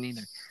 Yeah, I didn't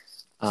either.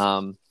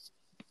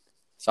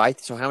 So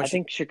how much? I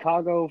think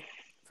Chicago.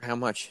 For how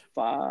much?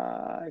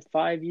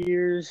 5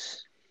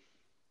 years.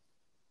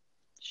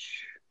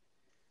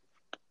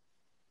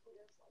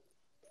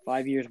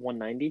 5 years,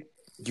 190.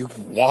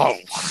 Whoa!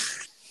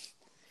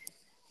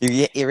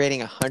 You're rating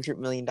 $100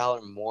 million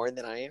more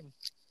than I am.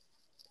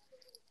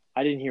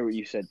 I didn't hear what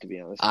you said, to be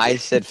honest. I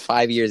said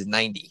 5 years,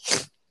 90.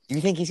 You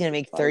think he's gonna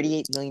make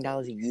 $38 million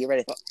a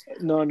year?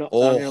 No. I'm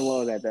gonna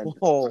lower that then.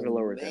 Oh, I'm gonna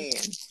lower it then.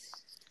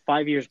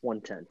 5 years,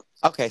 110.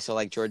 Okay, so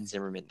like Jordan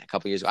Zimmerman a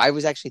couple years ago. I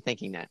was actually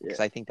thinking that because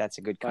I think that's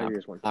a good 5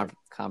 years, 110.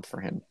 comp for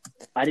him.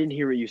 I didn't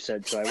hear what you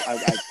said, so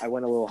I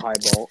went a little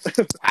highball.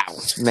 Wow,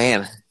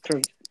 man.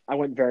 I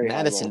went very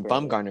Madison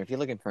highball. Bumgarner. If you're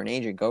looking for an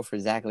agent, go for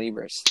Zach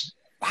Liebers.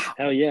 Wow.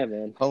 Hell yeah,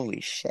 man.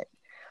 Holy shit.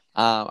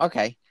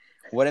 Okay.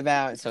 What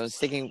about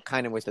sticking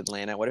kind of with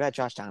Atlanta? What about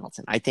Josh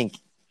Donaldson? I think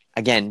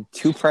again,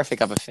 too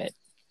perfect of a fit.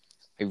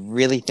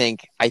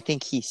 I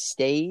think he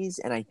stays,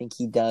 and I think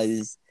he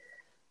does.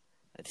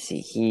 Let's see.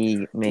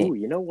 He may. Ooh,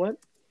 you know what?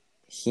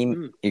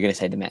 You're gonna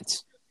say the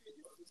Mets.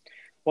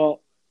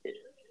 Well,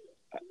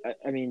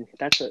 I mean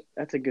that's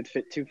a good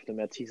fit too for the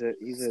Mets. He's a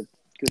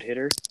good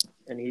hitter,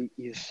 and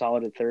he's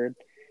solid at third.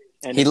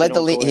 And he led the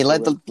league. He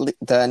led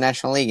the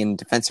National League in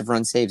defensive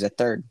run saves at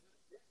third.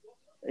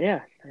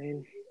 Yeah, I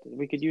mean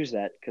we could use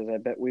that because I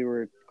bet we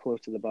were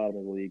close to the bottom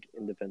of the league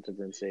in defensive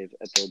run save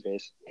at third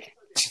base.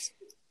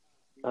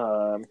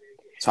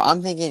 So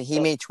I'm thinking he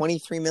made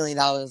 $23 million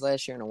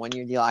last year in a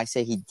 1-year deal. I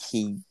say he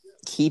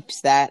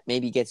keeps that,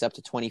 maybe gets up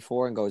to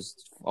 24 and goes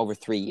over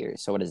 3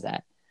 years. So what is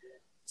that?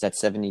 Is that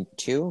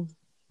 72?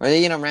 Or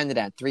round it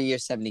down. 3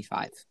 years,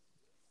 75.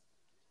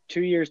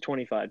 2 years,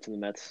 25 to the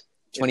Mets.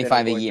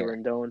 25 a year.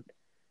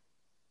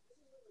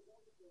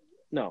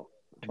 No,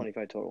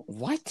 25 total.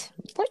 What?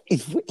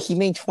 He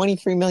made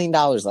 $23 million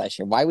last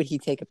year. Why would he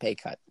take a pay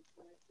cut?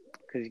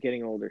 Because he's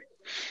getting older.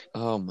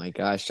 Oh my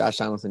gosh, Josh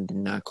Donaldson did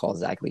not call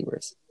Zach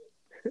Liebers.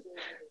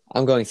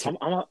 I'm going to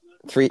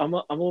I'm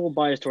a little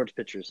biased towards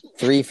pitchers.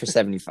 3 for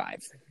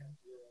 75.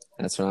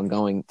 That's what I'm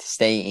going to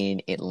stay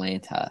in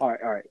Atlanta. All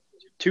right.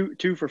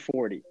 Two for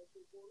 40.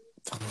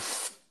 Man,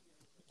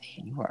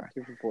 you are.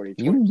 2 for 40.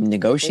 You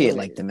negotiate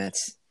like the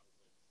Mets.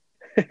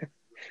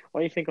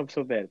 Why do you think I'm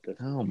so bad at this?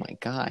 Oh my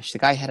gosh, the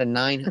guy had a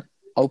 9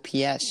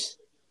 OPS.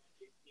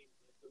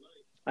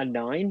 A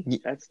 9?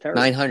 That's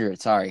terrible.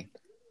 900. Sorry.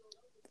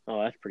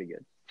 Oh, that's pretty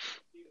good.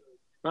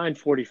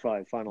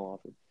 945 final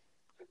offer.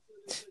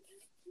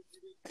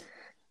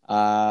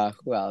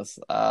 Who else?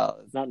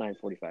 Not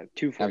 945.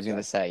 245. I was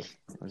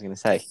gonna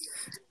say.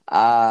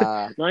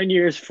 9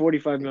 years,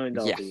 $45 million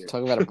yeah, a year.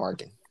 Talk about a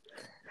bargain.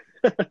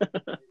 You're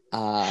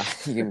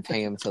gonna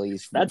pay him until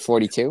he's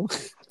 42.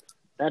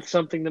 That's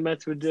something the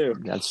Mets would do.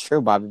 That's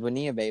true, Bobby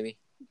Bonilla, baby.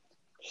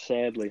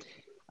 Sadly.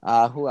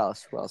 Who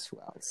else? Who else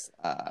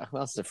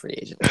is a free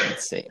agent?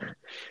 Let's see.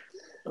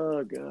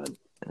 Oh God.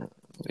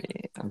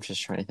 I'm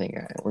just trying to think.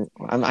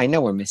 I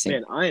know we're missing.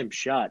 Man, I am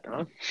shot,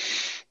 huh?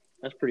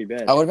 That's pretty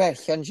bad. Oh, what about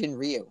Hyunjin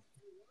Ryu?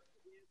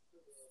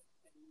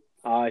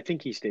 I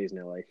think he stays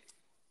in LA.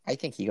 I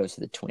think he goes to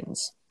the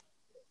Twins.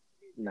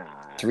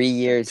 Nah. 3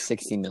 years,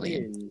 $60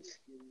 million. Twins.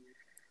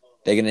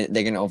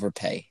 They're gonna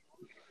overpay.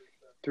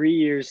 3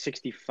 years,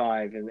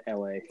 65 in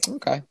LA.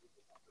 Okay.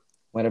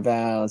 What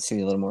about, let's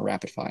see, a little more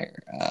rapid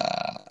fire.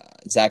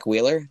 Zach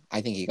Wheeler?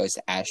 I think he goes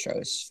to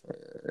Astros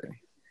for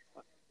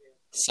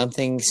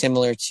something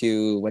similar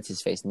to, what's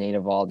his face, Nate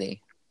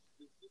Eovaldi.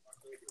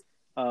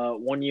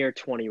 1 year,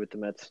 20 with the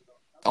Mets.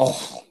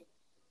 Oh.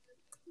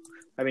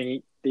 I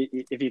mean,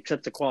 if he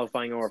accepts a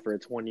qualifying offer,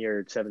 it's 1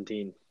 year,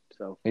 17.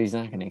 So. But he's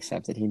not going to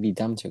accept it. He'd be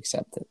dumb to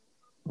accept it.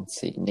 Let's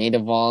see. Nate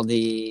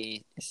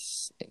Eovaldi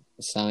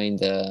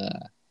signed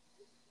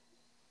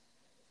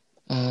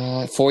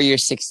 4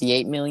 years,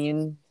 $68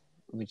 million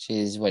which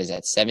is, what is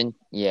that, 7?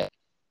 Yeah,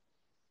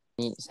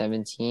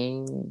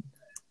 17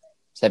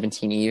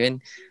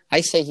 even.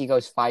 I say he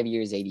goes 5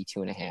 years,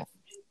 82 and a half.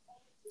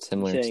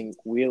 Similar. You're saying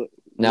Wheeler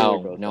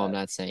No, goes no, I'm that.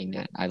 not saying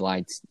that. I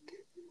lied.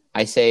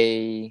 I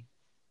say,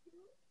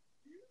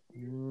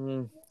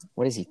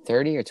 what is he,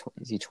 30 or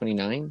is he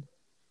 29?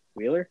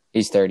 Wheeler?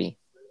 He's 30.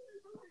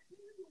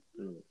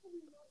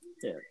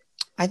 Yeah.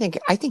 I think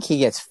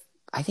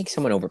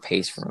someone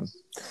overpays for him.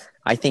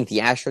 I think the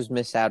Astros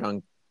miss out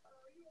on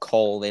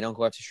Cole. They don't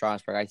go up to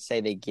Strasburg. I'd say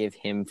they give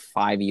him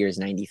 5 years,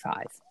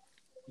 95.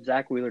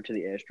 Zach Wheeler to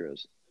the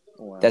Astros.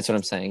 Oh, wow. That's what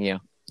I'm saying. Yeah.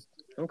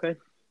 Okay.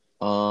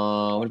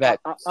 What about?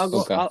 I'll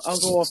go. Okay. I'll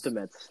go off the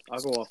Mets.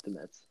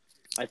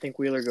 I think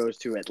Wheeler goes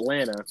to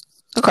Atlanta.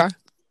 Okay.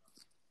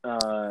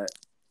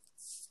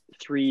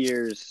 3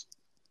 years.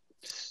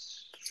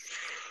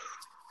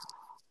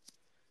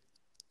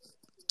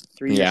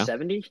 3 years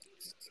 70.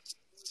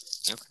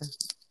 Okay.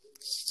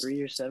 3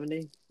 years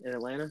 70 in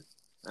Atlanta.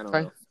 I don't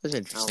Okay. know. That's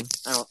interesting.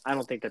 I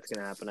don't think that's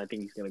gonna happen. I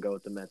think he's gonna go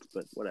with the Mets,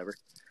 but whatever.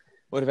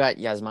 What about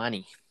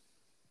Yasmani?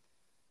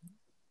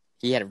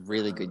 He had a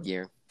really good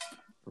year.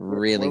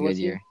 Really Where good was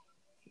he? year.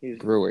 He's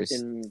Brewers.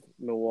 in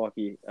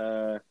Milwaukee.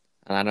 And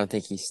I don't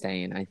think he's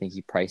staying. I think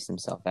he priced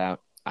himself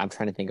out. I'm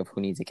trying to think of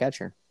who needs a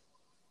catcher.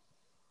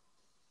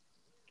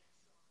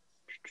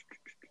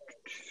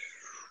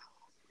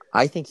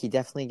 I think he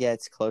definitely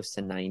gets close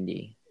to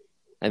 90.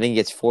 I think he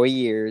gets 4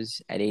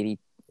 years at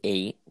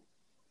 88.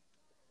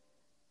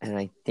 And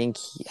I think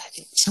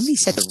somebody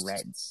said the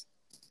Reds.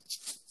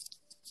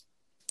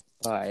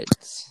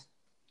 But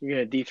You're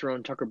gonna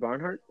dethrone Tucker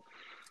Barnhart?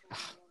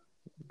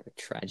 what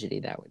a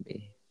tragedy that would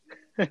be.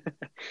 I think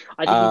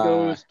he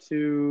goes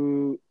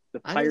to the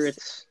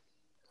Pirates.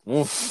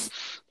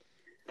 Oof.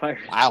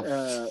 Pirates.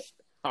 Wow.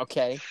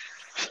 Okay.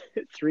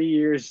 3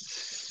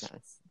 years.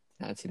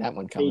 I don't see that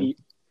one coming. 80,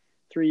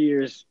 3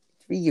 years.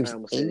 3 years. I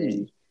almost said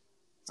 80.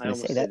 I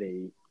almost say said that.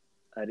 80.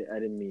 I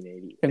didn't mean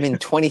 80. I mean,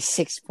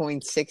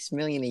 $26.6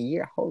 million a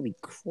year. Holy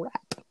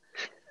crap!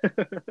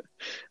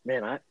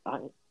 Man,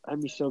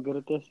 I'd be so good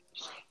at this.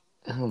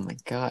 Oh my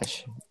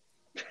gosh.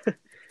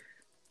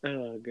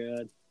 Oh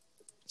God.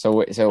 So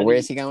where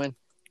is he going?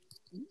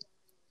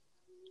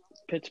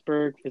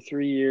 Pittsburgh for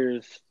 3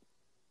 years,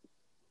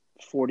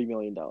 $40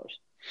 million. Oh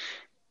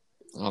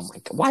my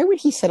god! Why would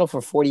he settle for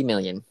 $40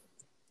 million?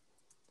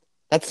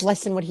 That's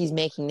less than what he's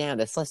making now.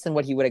 That's less than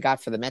what he would have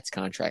got for the Mets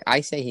contract.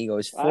 I say he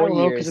goes 4 years. I don't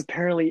know, because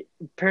apparently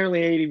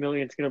 $80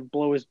 million is going to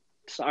blow his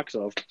socks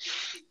off.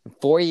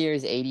 4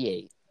 years,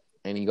 88,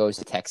 and he goes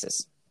to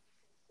Texas.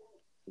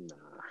 Nah.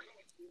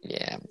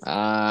 Yeah.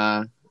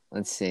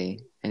 Let's see.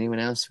 Anyone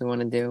else we want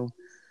to do?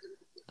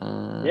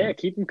 Yeah,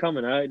 keep them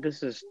coming.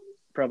 This is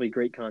probably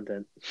great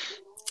content.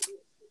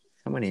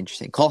 Someone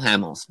interesting. Cole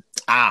Hamels.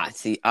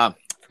 Forgot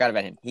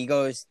about him. He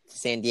goes to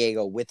San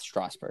Diego with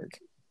Strasburg.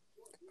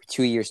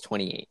 2 years,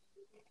 28.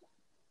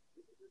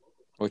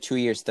 Or 2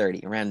 years,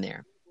 30, around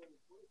there.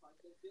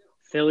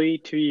 Philly,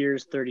 2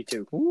 years,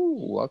 32.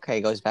 Ooh, okay.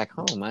 Goes back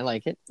home. I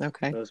like it.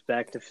 Okay. Goes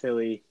back to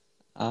Philly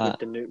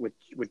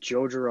with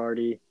Joe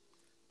Girardi,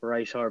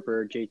 Bryce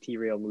Harper, JT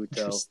Realmuto.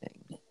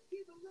 Interesting.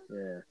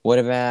 Yeah. What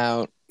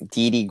about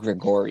Didi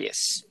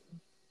Gregorius?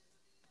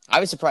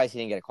 I was surprised he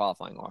didn't get a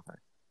qualifying offer.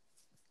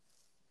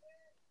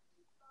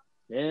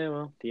 Yeah,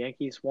 well, the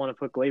Yankees want to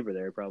put Glaber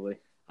there, probably.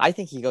 I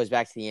think he goes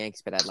back to the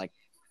Yankees, but at like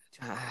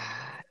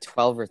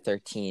 12 or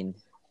 13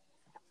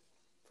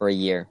 for a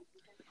year.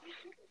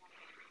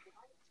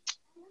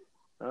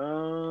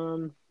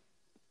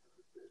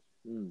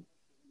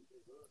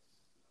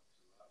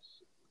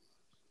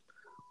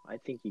 I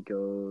think he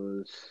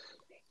goes.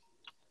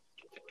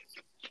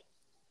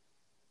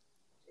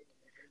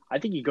 I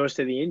think he goes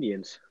to the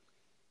Indians.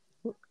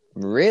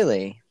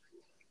 Really?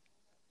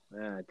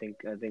 Yeah, I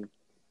think.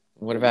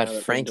 What about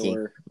Frankie?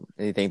 Do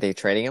you think they're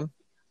trading him?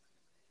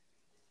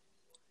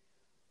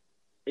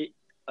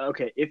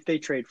 Okay, if they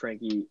trade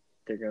Frankie,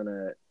 they're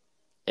gonna.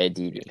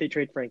 Didi. If they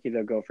trade Frankie,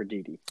 they'll go for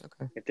Didi.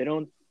 Okay. If they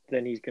don't,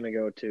 then he's gonna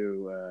go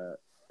to.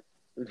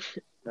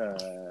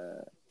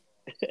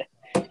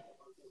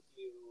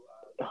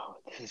 Oh,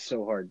 this is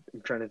so hard.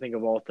 I'm trying to think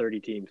of all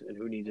 30 teams and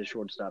who needs a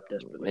shortstop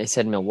desperately. They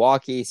said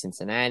Milwaukee,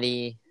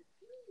 Cincinnati.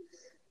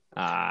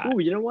 Oh,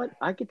 you know what?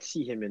 I could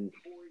see him in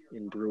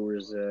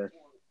Brewers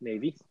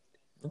Navy.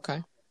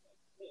 Okay.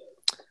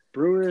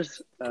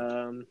 Brewers.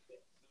 How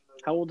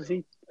old is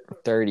he?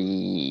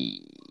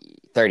 30.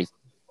 He's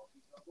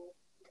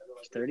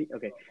 30?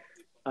 Okay.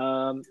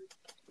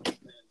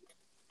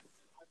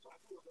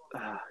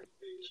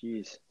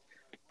 Jeez.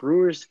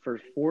 Brewers for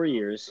 4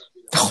 years.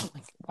 Oh,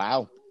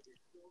 wow.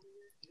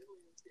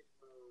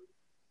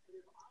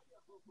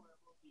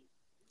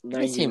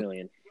 $90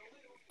 million.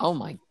 Oh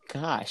my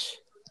gosh.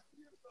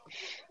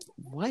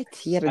 What?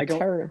 He had a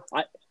terror.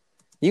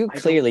 You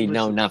clearly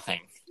know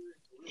nothing.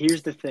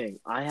 Here's the thing.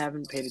 I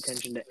haven't paid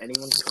attention to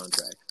anyone's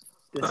contract.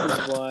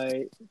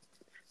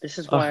 This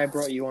is why I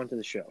brought you onto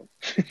the show.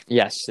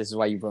 Yes, this is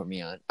why you brought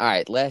me on. All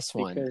right, last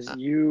one. Because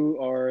you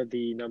are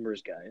the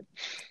numbers guy.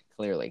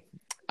 Clearly.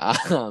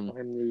 I'm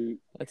the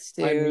Let's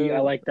I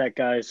do. like that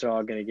guy, so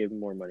I'm gonna give him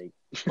more money.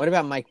 What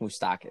about Mike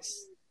Moustakis?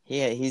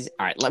 He's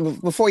all right.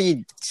 Before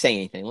you say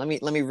anything, let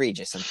me read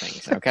you some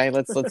things. Okay,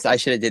 let's. I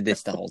should have did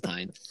this the whole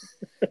time.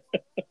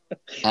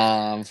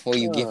 Before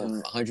you give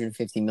him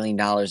 $150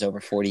 million over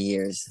 40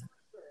 years.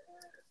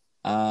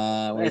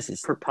 What is That's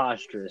this?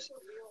 preposterous.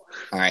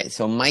 All right,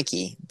 so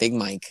Mikey, Big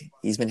Mike,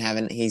 he's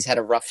had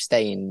a rough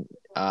stay in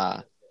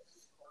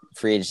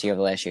free agency over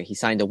the last year. He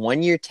signed a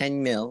 1-year,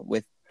 $10 million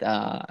with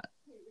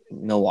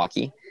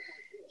Milwaukee.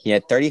 He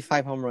had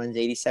 35 home runs,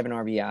 87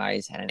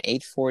 RBIs, had an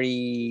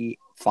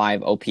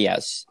 845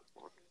 OPS.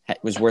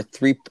 Was worth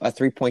a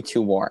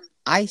 3.2 WAR.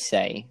 I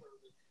say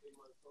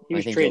he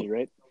was traded,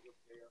 right?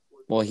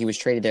 Well, he was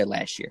traded there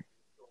last year.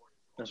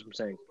 That's what I'm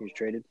saying. He was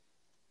traded.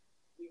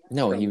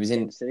 No, he was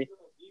in Kansas City.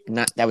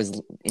 That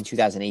was in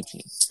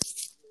 2018.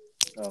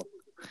 Oh,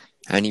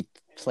 and he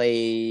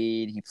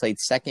played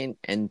second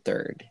and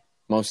third,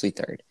 mostly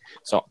third.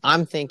 So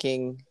I'm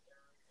thinking.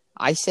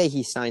 I say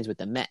he signs with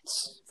the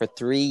Mets for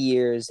 3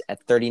 years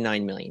at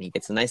 $39 million. He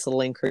gets a nice little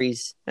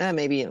increase,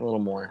 maybe a little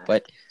more,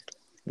 but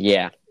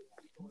yeah.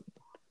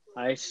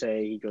 I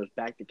say he goes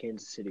back to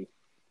Kansas City.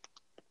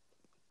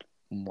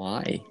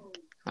 Why?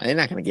 They're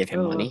not going to give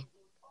him money.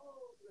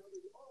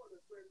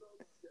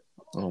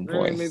 Oh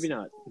boy, maybe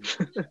not.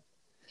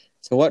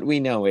 So what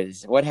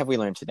have we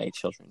learned today,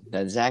 children?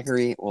 That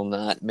Zachary will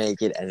not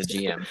make it as a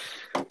GM.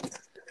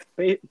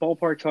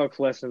 Ballpark talks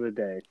lesson of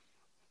the day.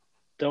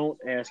 Don't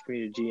ask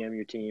me to GM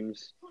your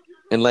teams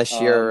unless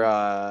you're who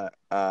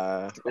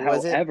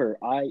was it? However,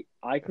 I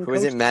can. Who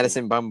is it?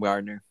 Madison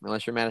Bumgarner.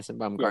 Unless you're Madison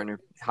Bumgarner,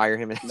 hire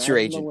him as your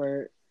agent.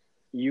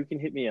 You can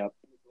hit me up.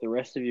 The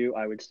rest of you,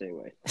 I would stay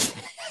away.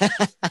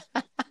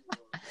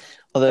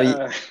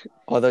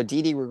 although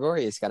Didi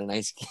Gregorius got a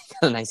nice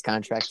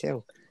contract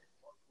too.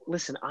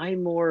 Listen,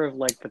 I'm more of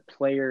like the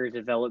player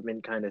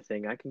development kind of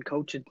thing. I can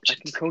coach some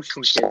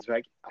kids,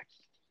 but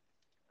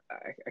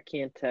I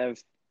can't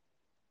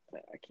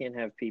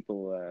have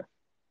people.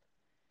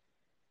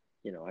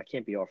 I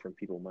can't be offering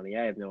people money.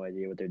 I have no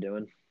idea what they're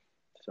doing.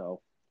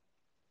 So.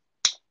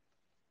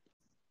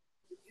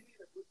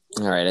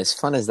 All right, as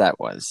fun as that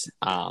was,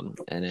 and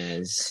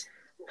as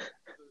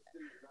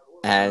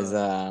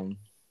fun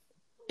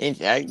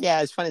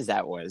as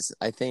that was,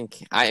 I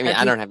think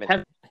I don't have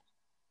any.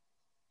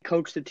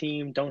 Coach the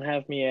team. Don't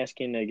have me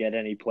asking to get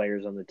any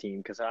players on the team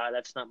because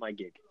that's not my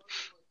gig.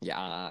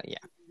 Yeah.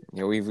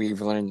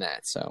 We've learned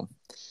that. So,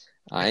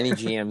 any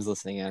GMs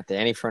listening out there,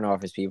 any front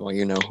office people,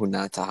 you know who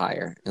not to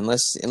hire,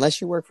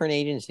 unless you work for an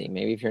agency.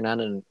 Maybe if you're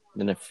not in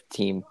a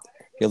team,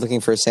 you're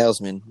looking for a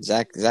salesman.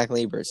 Zach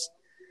Liebers.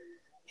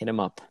 Hit him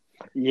up.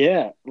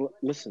 Yeah,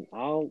 listen,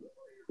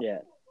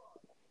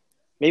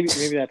 maybe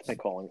that's my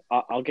calling.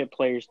 I'll get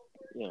players.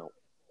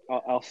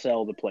 I'll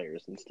sell the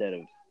players instead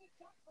of,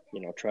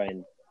 try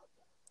and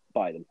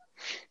buy them.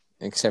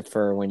 Except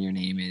for when your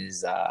name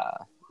is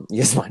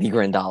Yasmani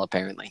Grandal,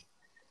 apparently.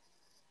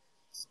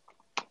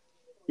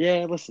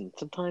 Yeah, listen.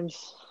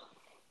 Sometimes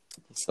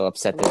he's still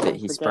upset that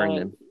he spurned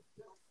him.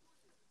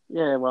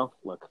 Yeah, well,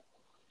 look,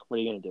 what are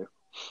you gonna do?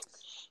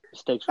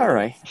 Mistakes. All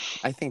right,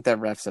 I think that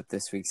wraps up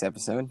this week's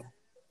episode.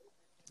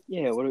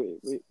 Yeah,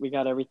 we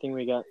got everything.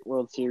 We got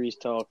World Series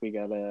talk. We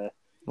got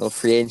little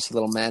free agency,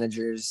 little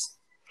managers.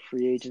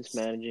 Free agents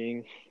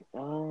managing.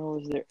 Oh,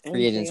 is there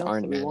free agents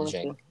aren't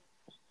managing?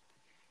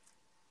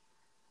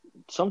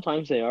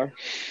 Sometimes they are.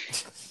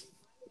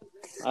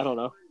 I don't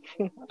know.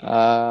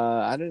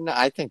 I don't know.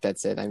 I think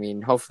that's it. I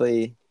mean,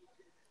 hopefully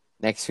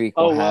next week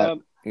we'll have.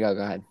 Go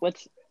ahead.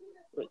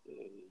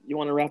 You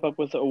want to wrap up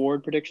with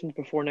award predictions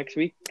before next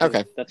week?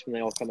 Okay. That's when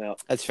they all come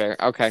out. That's fair.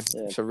 Okay.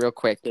 Yeah. So real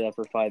quick. Do that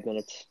for 5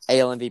 minutes.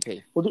 AL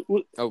MVP.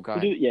 Go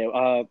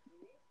ahead.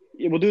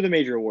 We'll do the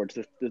major awards,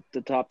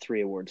 the top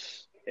 3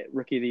 awards: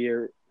 Rookie of the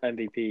Year,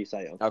 MVP,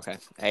 Cy Young. Okay.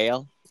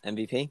 AL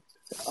MVP.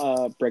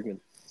 Bregman.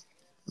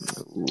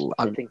 Ooh,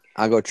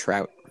 I'll go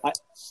Trout.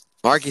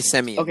 Marcus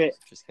Semien. Okay.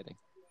 Just kidding.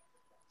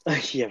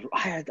 Yeah,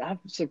 I'm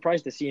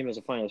surprised to see him as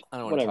a finalist. I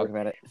don't want to talk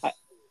about it.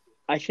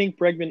 I think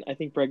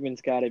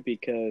Bregman's got it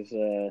because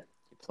he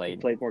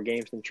played more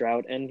games than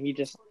Trout, and he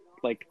just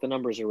the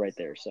numbers are right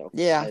there. So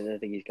yeah, I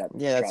think he's got.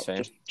 Yeah, Trout.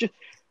 that's fair.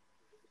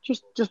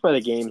 Just by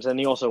the games, and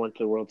he also went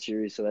to the World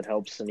Series, so that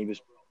helps. And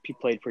he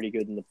played pretty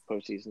good in the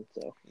postseason.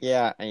 So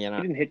yeah, he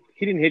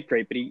didn't hit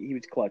great, but he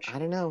was clutch. I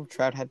don't know.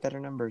 Trout had better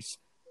numbers.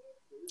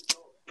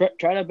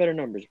 Trout had better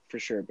numbers for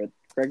sure, but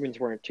Bregman's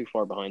weren't too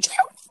far behind.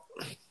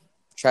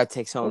 Trout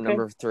takes home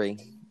number 3.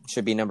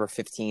 Should be number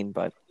 15,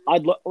 but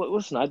I'd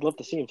love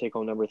to see him take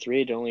home number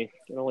 3. It only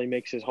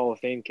makes his Hall of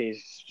Fame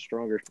case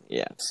stronger.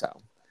 Yeah. So,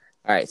 all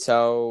right.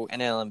 So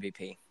NL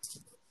MVP.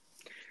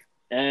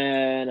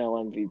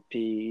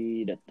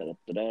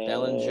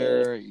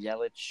 Bellinger,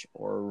 Yelich,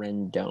 or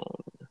Rendon.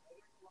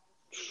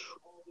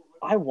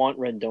 I want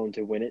Rendon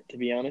to win it, to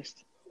be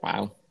honest.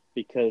 Wow.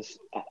 Because,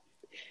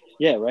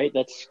 yeah, right.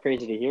 That's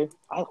crazy to hear.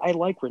 I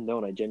like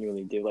Rendon. I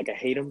genuinely do. I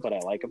hate him, but I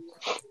like him.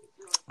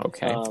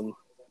 Okay.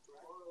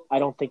 I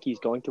don't think he's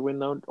going to win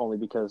though, only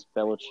because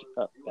Belich.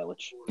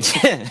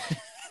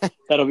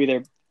 That'll be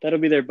That'll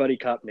be their buddy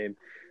cop name.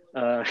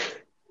 Uh,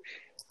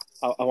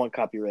 I want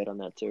copyright on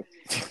that too.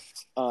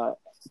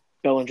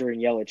 Bellinger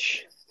and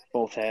Yelich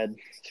both had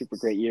super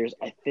great years.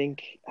 I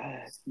think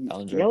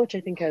Bellinger. Yelich.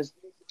 I think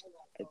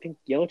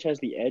Yelich has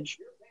the edge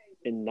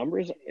in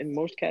numbers in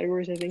most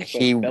categories. I think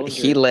but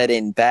He led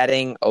in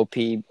batting, OP,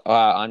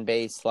 on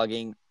base,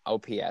 slugging,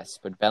 OPS,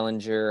 but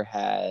Bellinger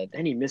had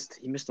and he missed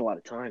a lot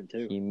of time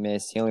too.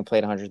 He only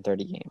played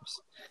 130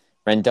 games.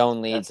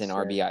 Rendon leads That's in sad.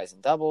 RBIs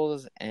and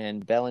doubles,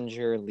 and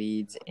Bellinger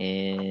leads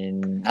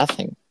in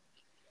nothing.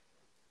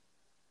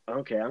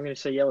 Okay, I'm gonna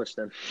say Yelich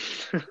then.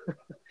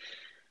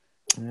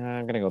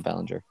 I'm gonna go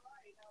Bellinger.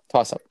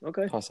 Toss up.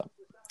 Okay.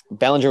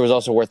 Bellinger was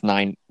also worth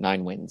nine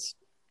wins,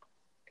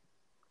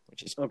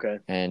 which is Okay.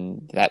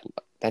 and that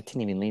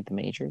didn't even lead the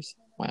majors.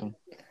 Wow.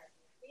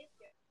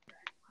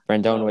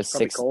 Rendon was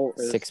Probably Cole.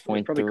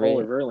 6.3. Probably Cole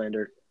or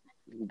Verlander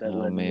that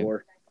led the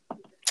war.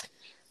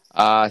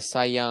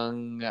 Cy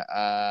Young,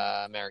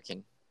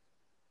 American.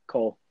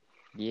 Cole.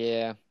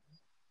 Yeah.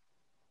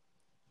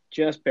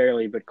 Just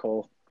barely, but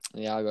Cole.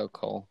 Yeah, I'll go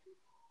Cole.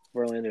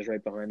 Verlander's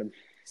right behind him.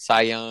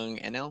 Cy Young,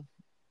 NL.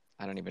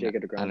 I don't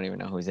even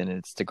know who's in it.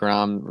 It's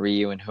DeGrom,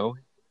 Ryu, and who?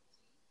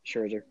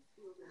 Scherzer.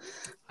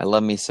 I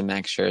love me some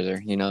Max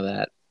Scherzer. You know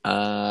that.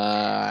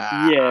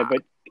 Yeah,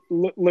 but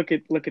look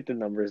at the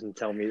numbers and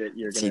tell me that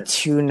you're gonna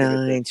see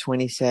 29,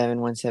 27,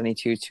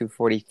 172,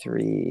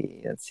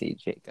 243. Let's see,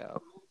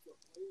 Jacob.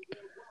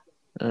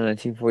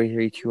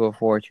 243,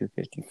 204,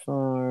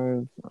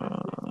 255.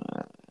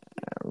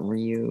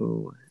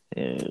 Ryu.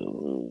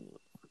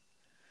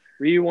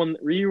 Ryu won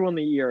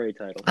the ERA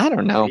title. I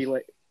don't know.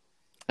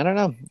 I don't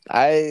know.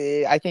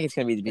 I think it's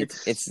gonna be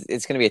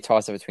it's gonna be a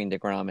toss up between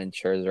DeGrom and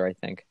Scherzer. I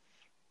think.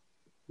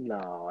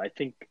 No, I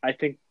think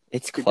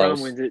it's DeGrom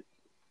close. wins it.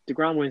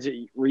 DeGrom wins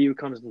it. Ryu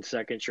comes in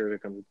second.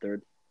 Scherzer comes in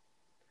third.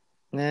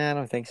 Nah, I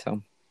don't think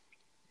so.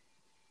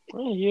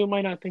 Well, you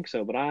might not think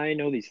so, but I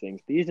know these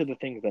things. These are the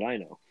things that I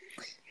know.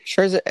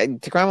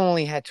 DeGrom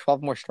only had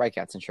 12 more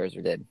strikeouts than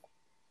Scherzer did.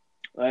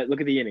 Look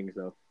at the innings,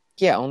 though.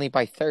 Yeah, only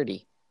by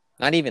 30.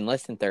 Not even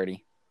less than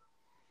 30.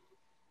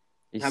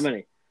 How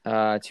many?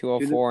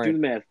 204. Do the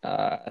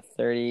math.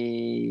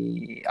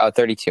 30. Oh,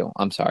 32.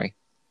 I'm sorry.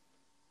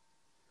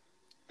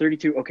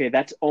 32. Okay,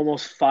 that's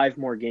almost 5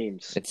 more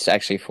games. It's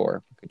actually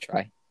 4. Good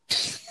try.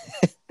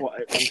 Well,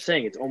 I'm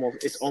saying it's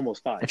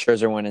almost 5.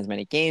 Scherzer won as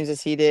many games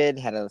as he did.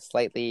 Had a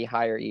slightly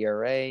higher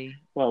ERA.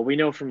 Well, we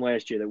know from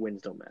last year that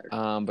wins don't matter.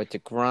 But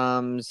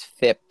DeGrom's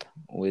FIP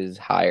was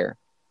higher.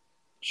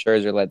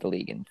 Scherzer led the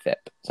league in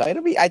FIP. So I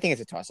think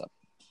it's a toss up.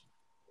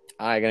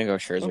 I'm gonna go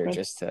Scherzer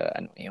just to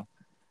annoy you.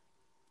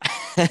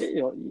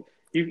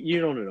 You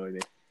don't annoy me.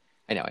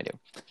 I know I do.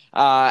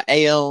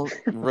 AL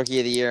Rookie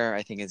of the Year,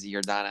 I think, is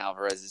Yordan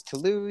Alvarez's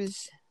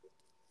Toulouse.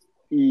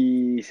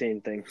 Same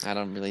thing. I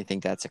don't really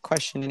think that's a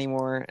question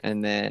anymore.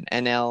 And then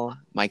NL,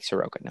 Mike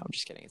Soroka. No, I'm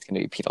just kidding. It's going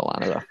to be Pete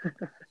Alonso.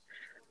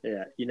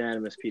 Yeah,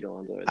 unanimous Pete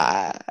Alonso.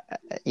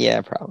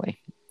 Yeah, probably.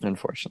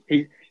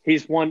 Unfortunately,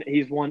 he's won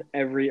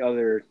every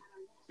other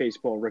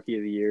baseball Rookie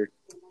of the Year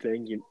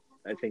thing.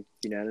 I think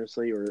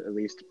unanimously, or at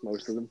least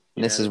most of them.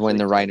 This is when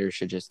the writers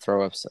should just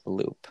throw up a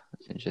loop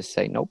and just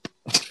say nope.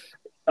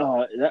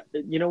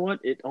 You know what?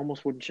 It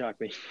almost wouldn't shock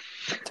me.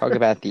 Talk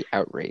about the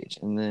outrage,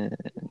 and then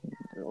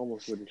it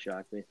almost wouldn't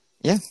shock me.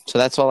 Yeah, so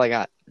that's all I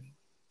got.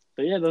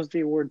 So yeah, those are the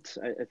awards.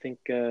 I think.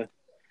 So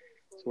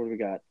what do we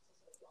got?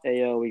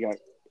 AL,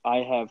 I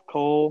have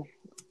Cole,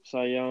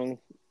 Cy Young,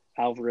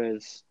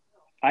 Alvarez.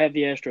 I have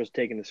the Astros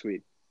taking the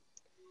sweep.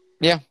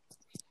 Yeah.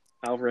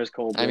 Alvarez,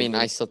 Cole. I mean,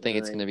 I still think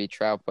it's going to be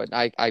Trout, but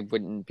I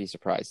wouldn't be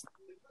surprised.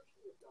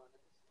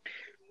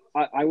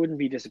 I wouldn't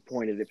be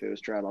disappointed if it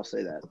was Trout. I'll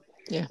say that.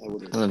 Yeah, I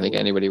don't think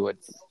anybody would.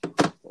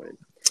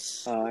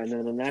 And then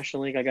in the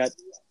National League, I got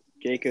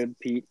Jacob,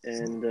 Pete,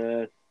 and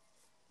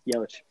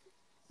Yelich.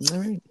 All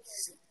right.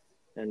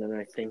 And then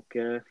I think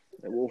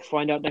we'll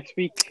find out next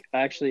week.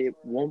 Actually, it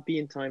won't be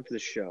in time for the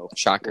show.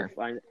 Shocker.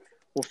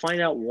 We'll find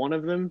out one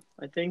of them,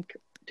 I think,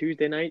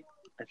 Tuesday night.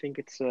 I think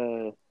it's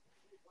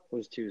what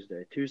was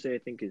Tuesday? Tuesday, I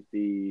think, is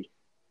the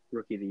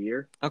Rookie of the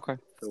Year. Okay.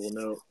 So we'll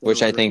know.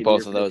 Which I think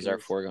both of those are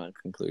foregone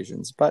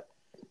conclusions, but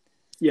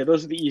yeah,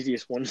 those are the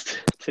easiest ones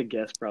to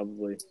guess,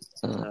 probably.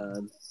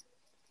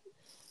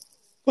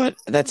 But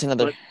that's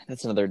another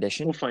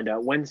edition. We'll find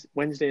out.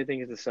 Wednesday, I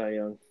think, is the Cy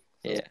Young.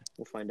 So yeah,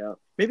 we'll find out.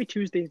 Maybe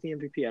Tuesday is the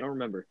MVP. I don't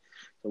remember.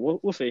 So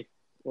we'll see.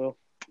 We'll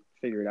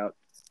figure it out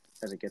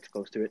as it gets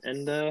close to it,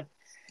 and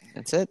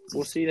that's it.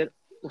 We'll see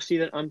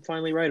that I'm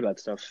finally right about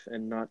stuff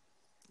and not.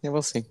 Yeah,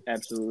 we'll see.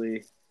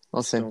 Absolutely.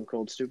 We'll see. Stone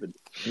cold stupid.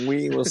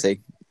 We will see.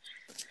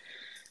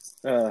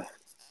 All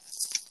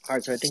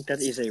right, so I think that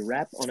is a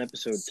wrap on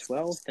episode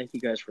 12. Thank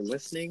you guys for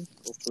listening.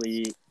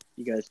 Hopefully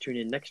you guys tune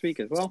in next week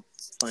as well.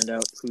 Find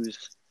out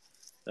who's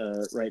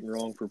right and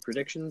wrong for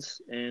predictions,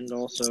 and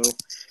also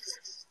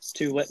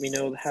to let me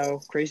know how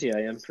crazy I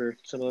am for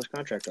some of those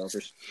contract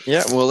offers.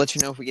 Yeah, we'll let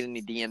you know if we get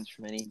any DMs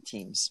from any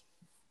teams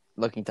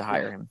looking to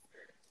hire him.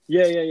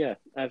 Yeah,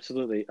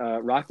 absolutely.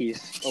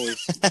 Rockies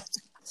always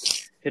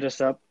hit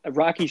us up.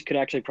 Rockies could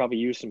actually probably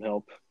use some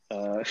help.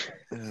 Oh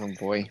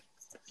boy.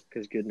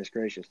 Because goodness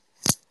gracious.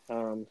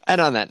 And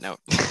on that note,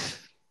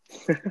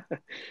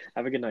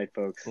 Have a good night,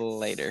 folks.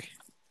 later.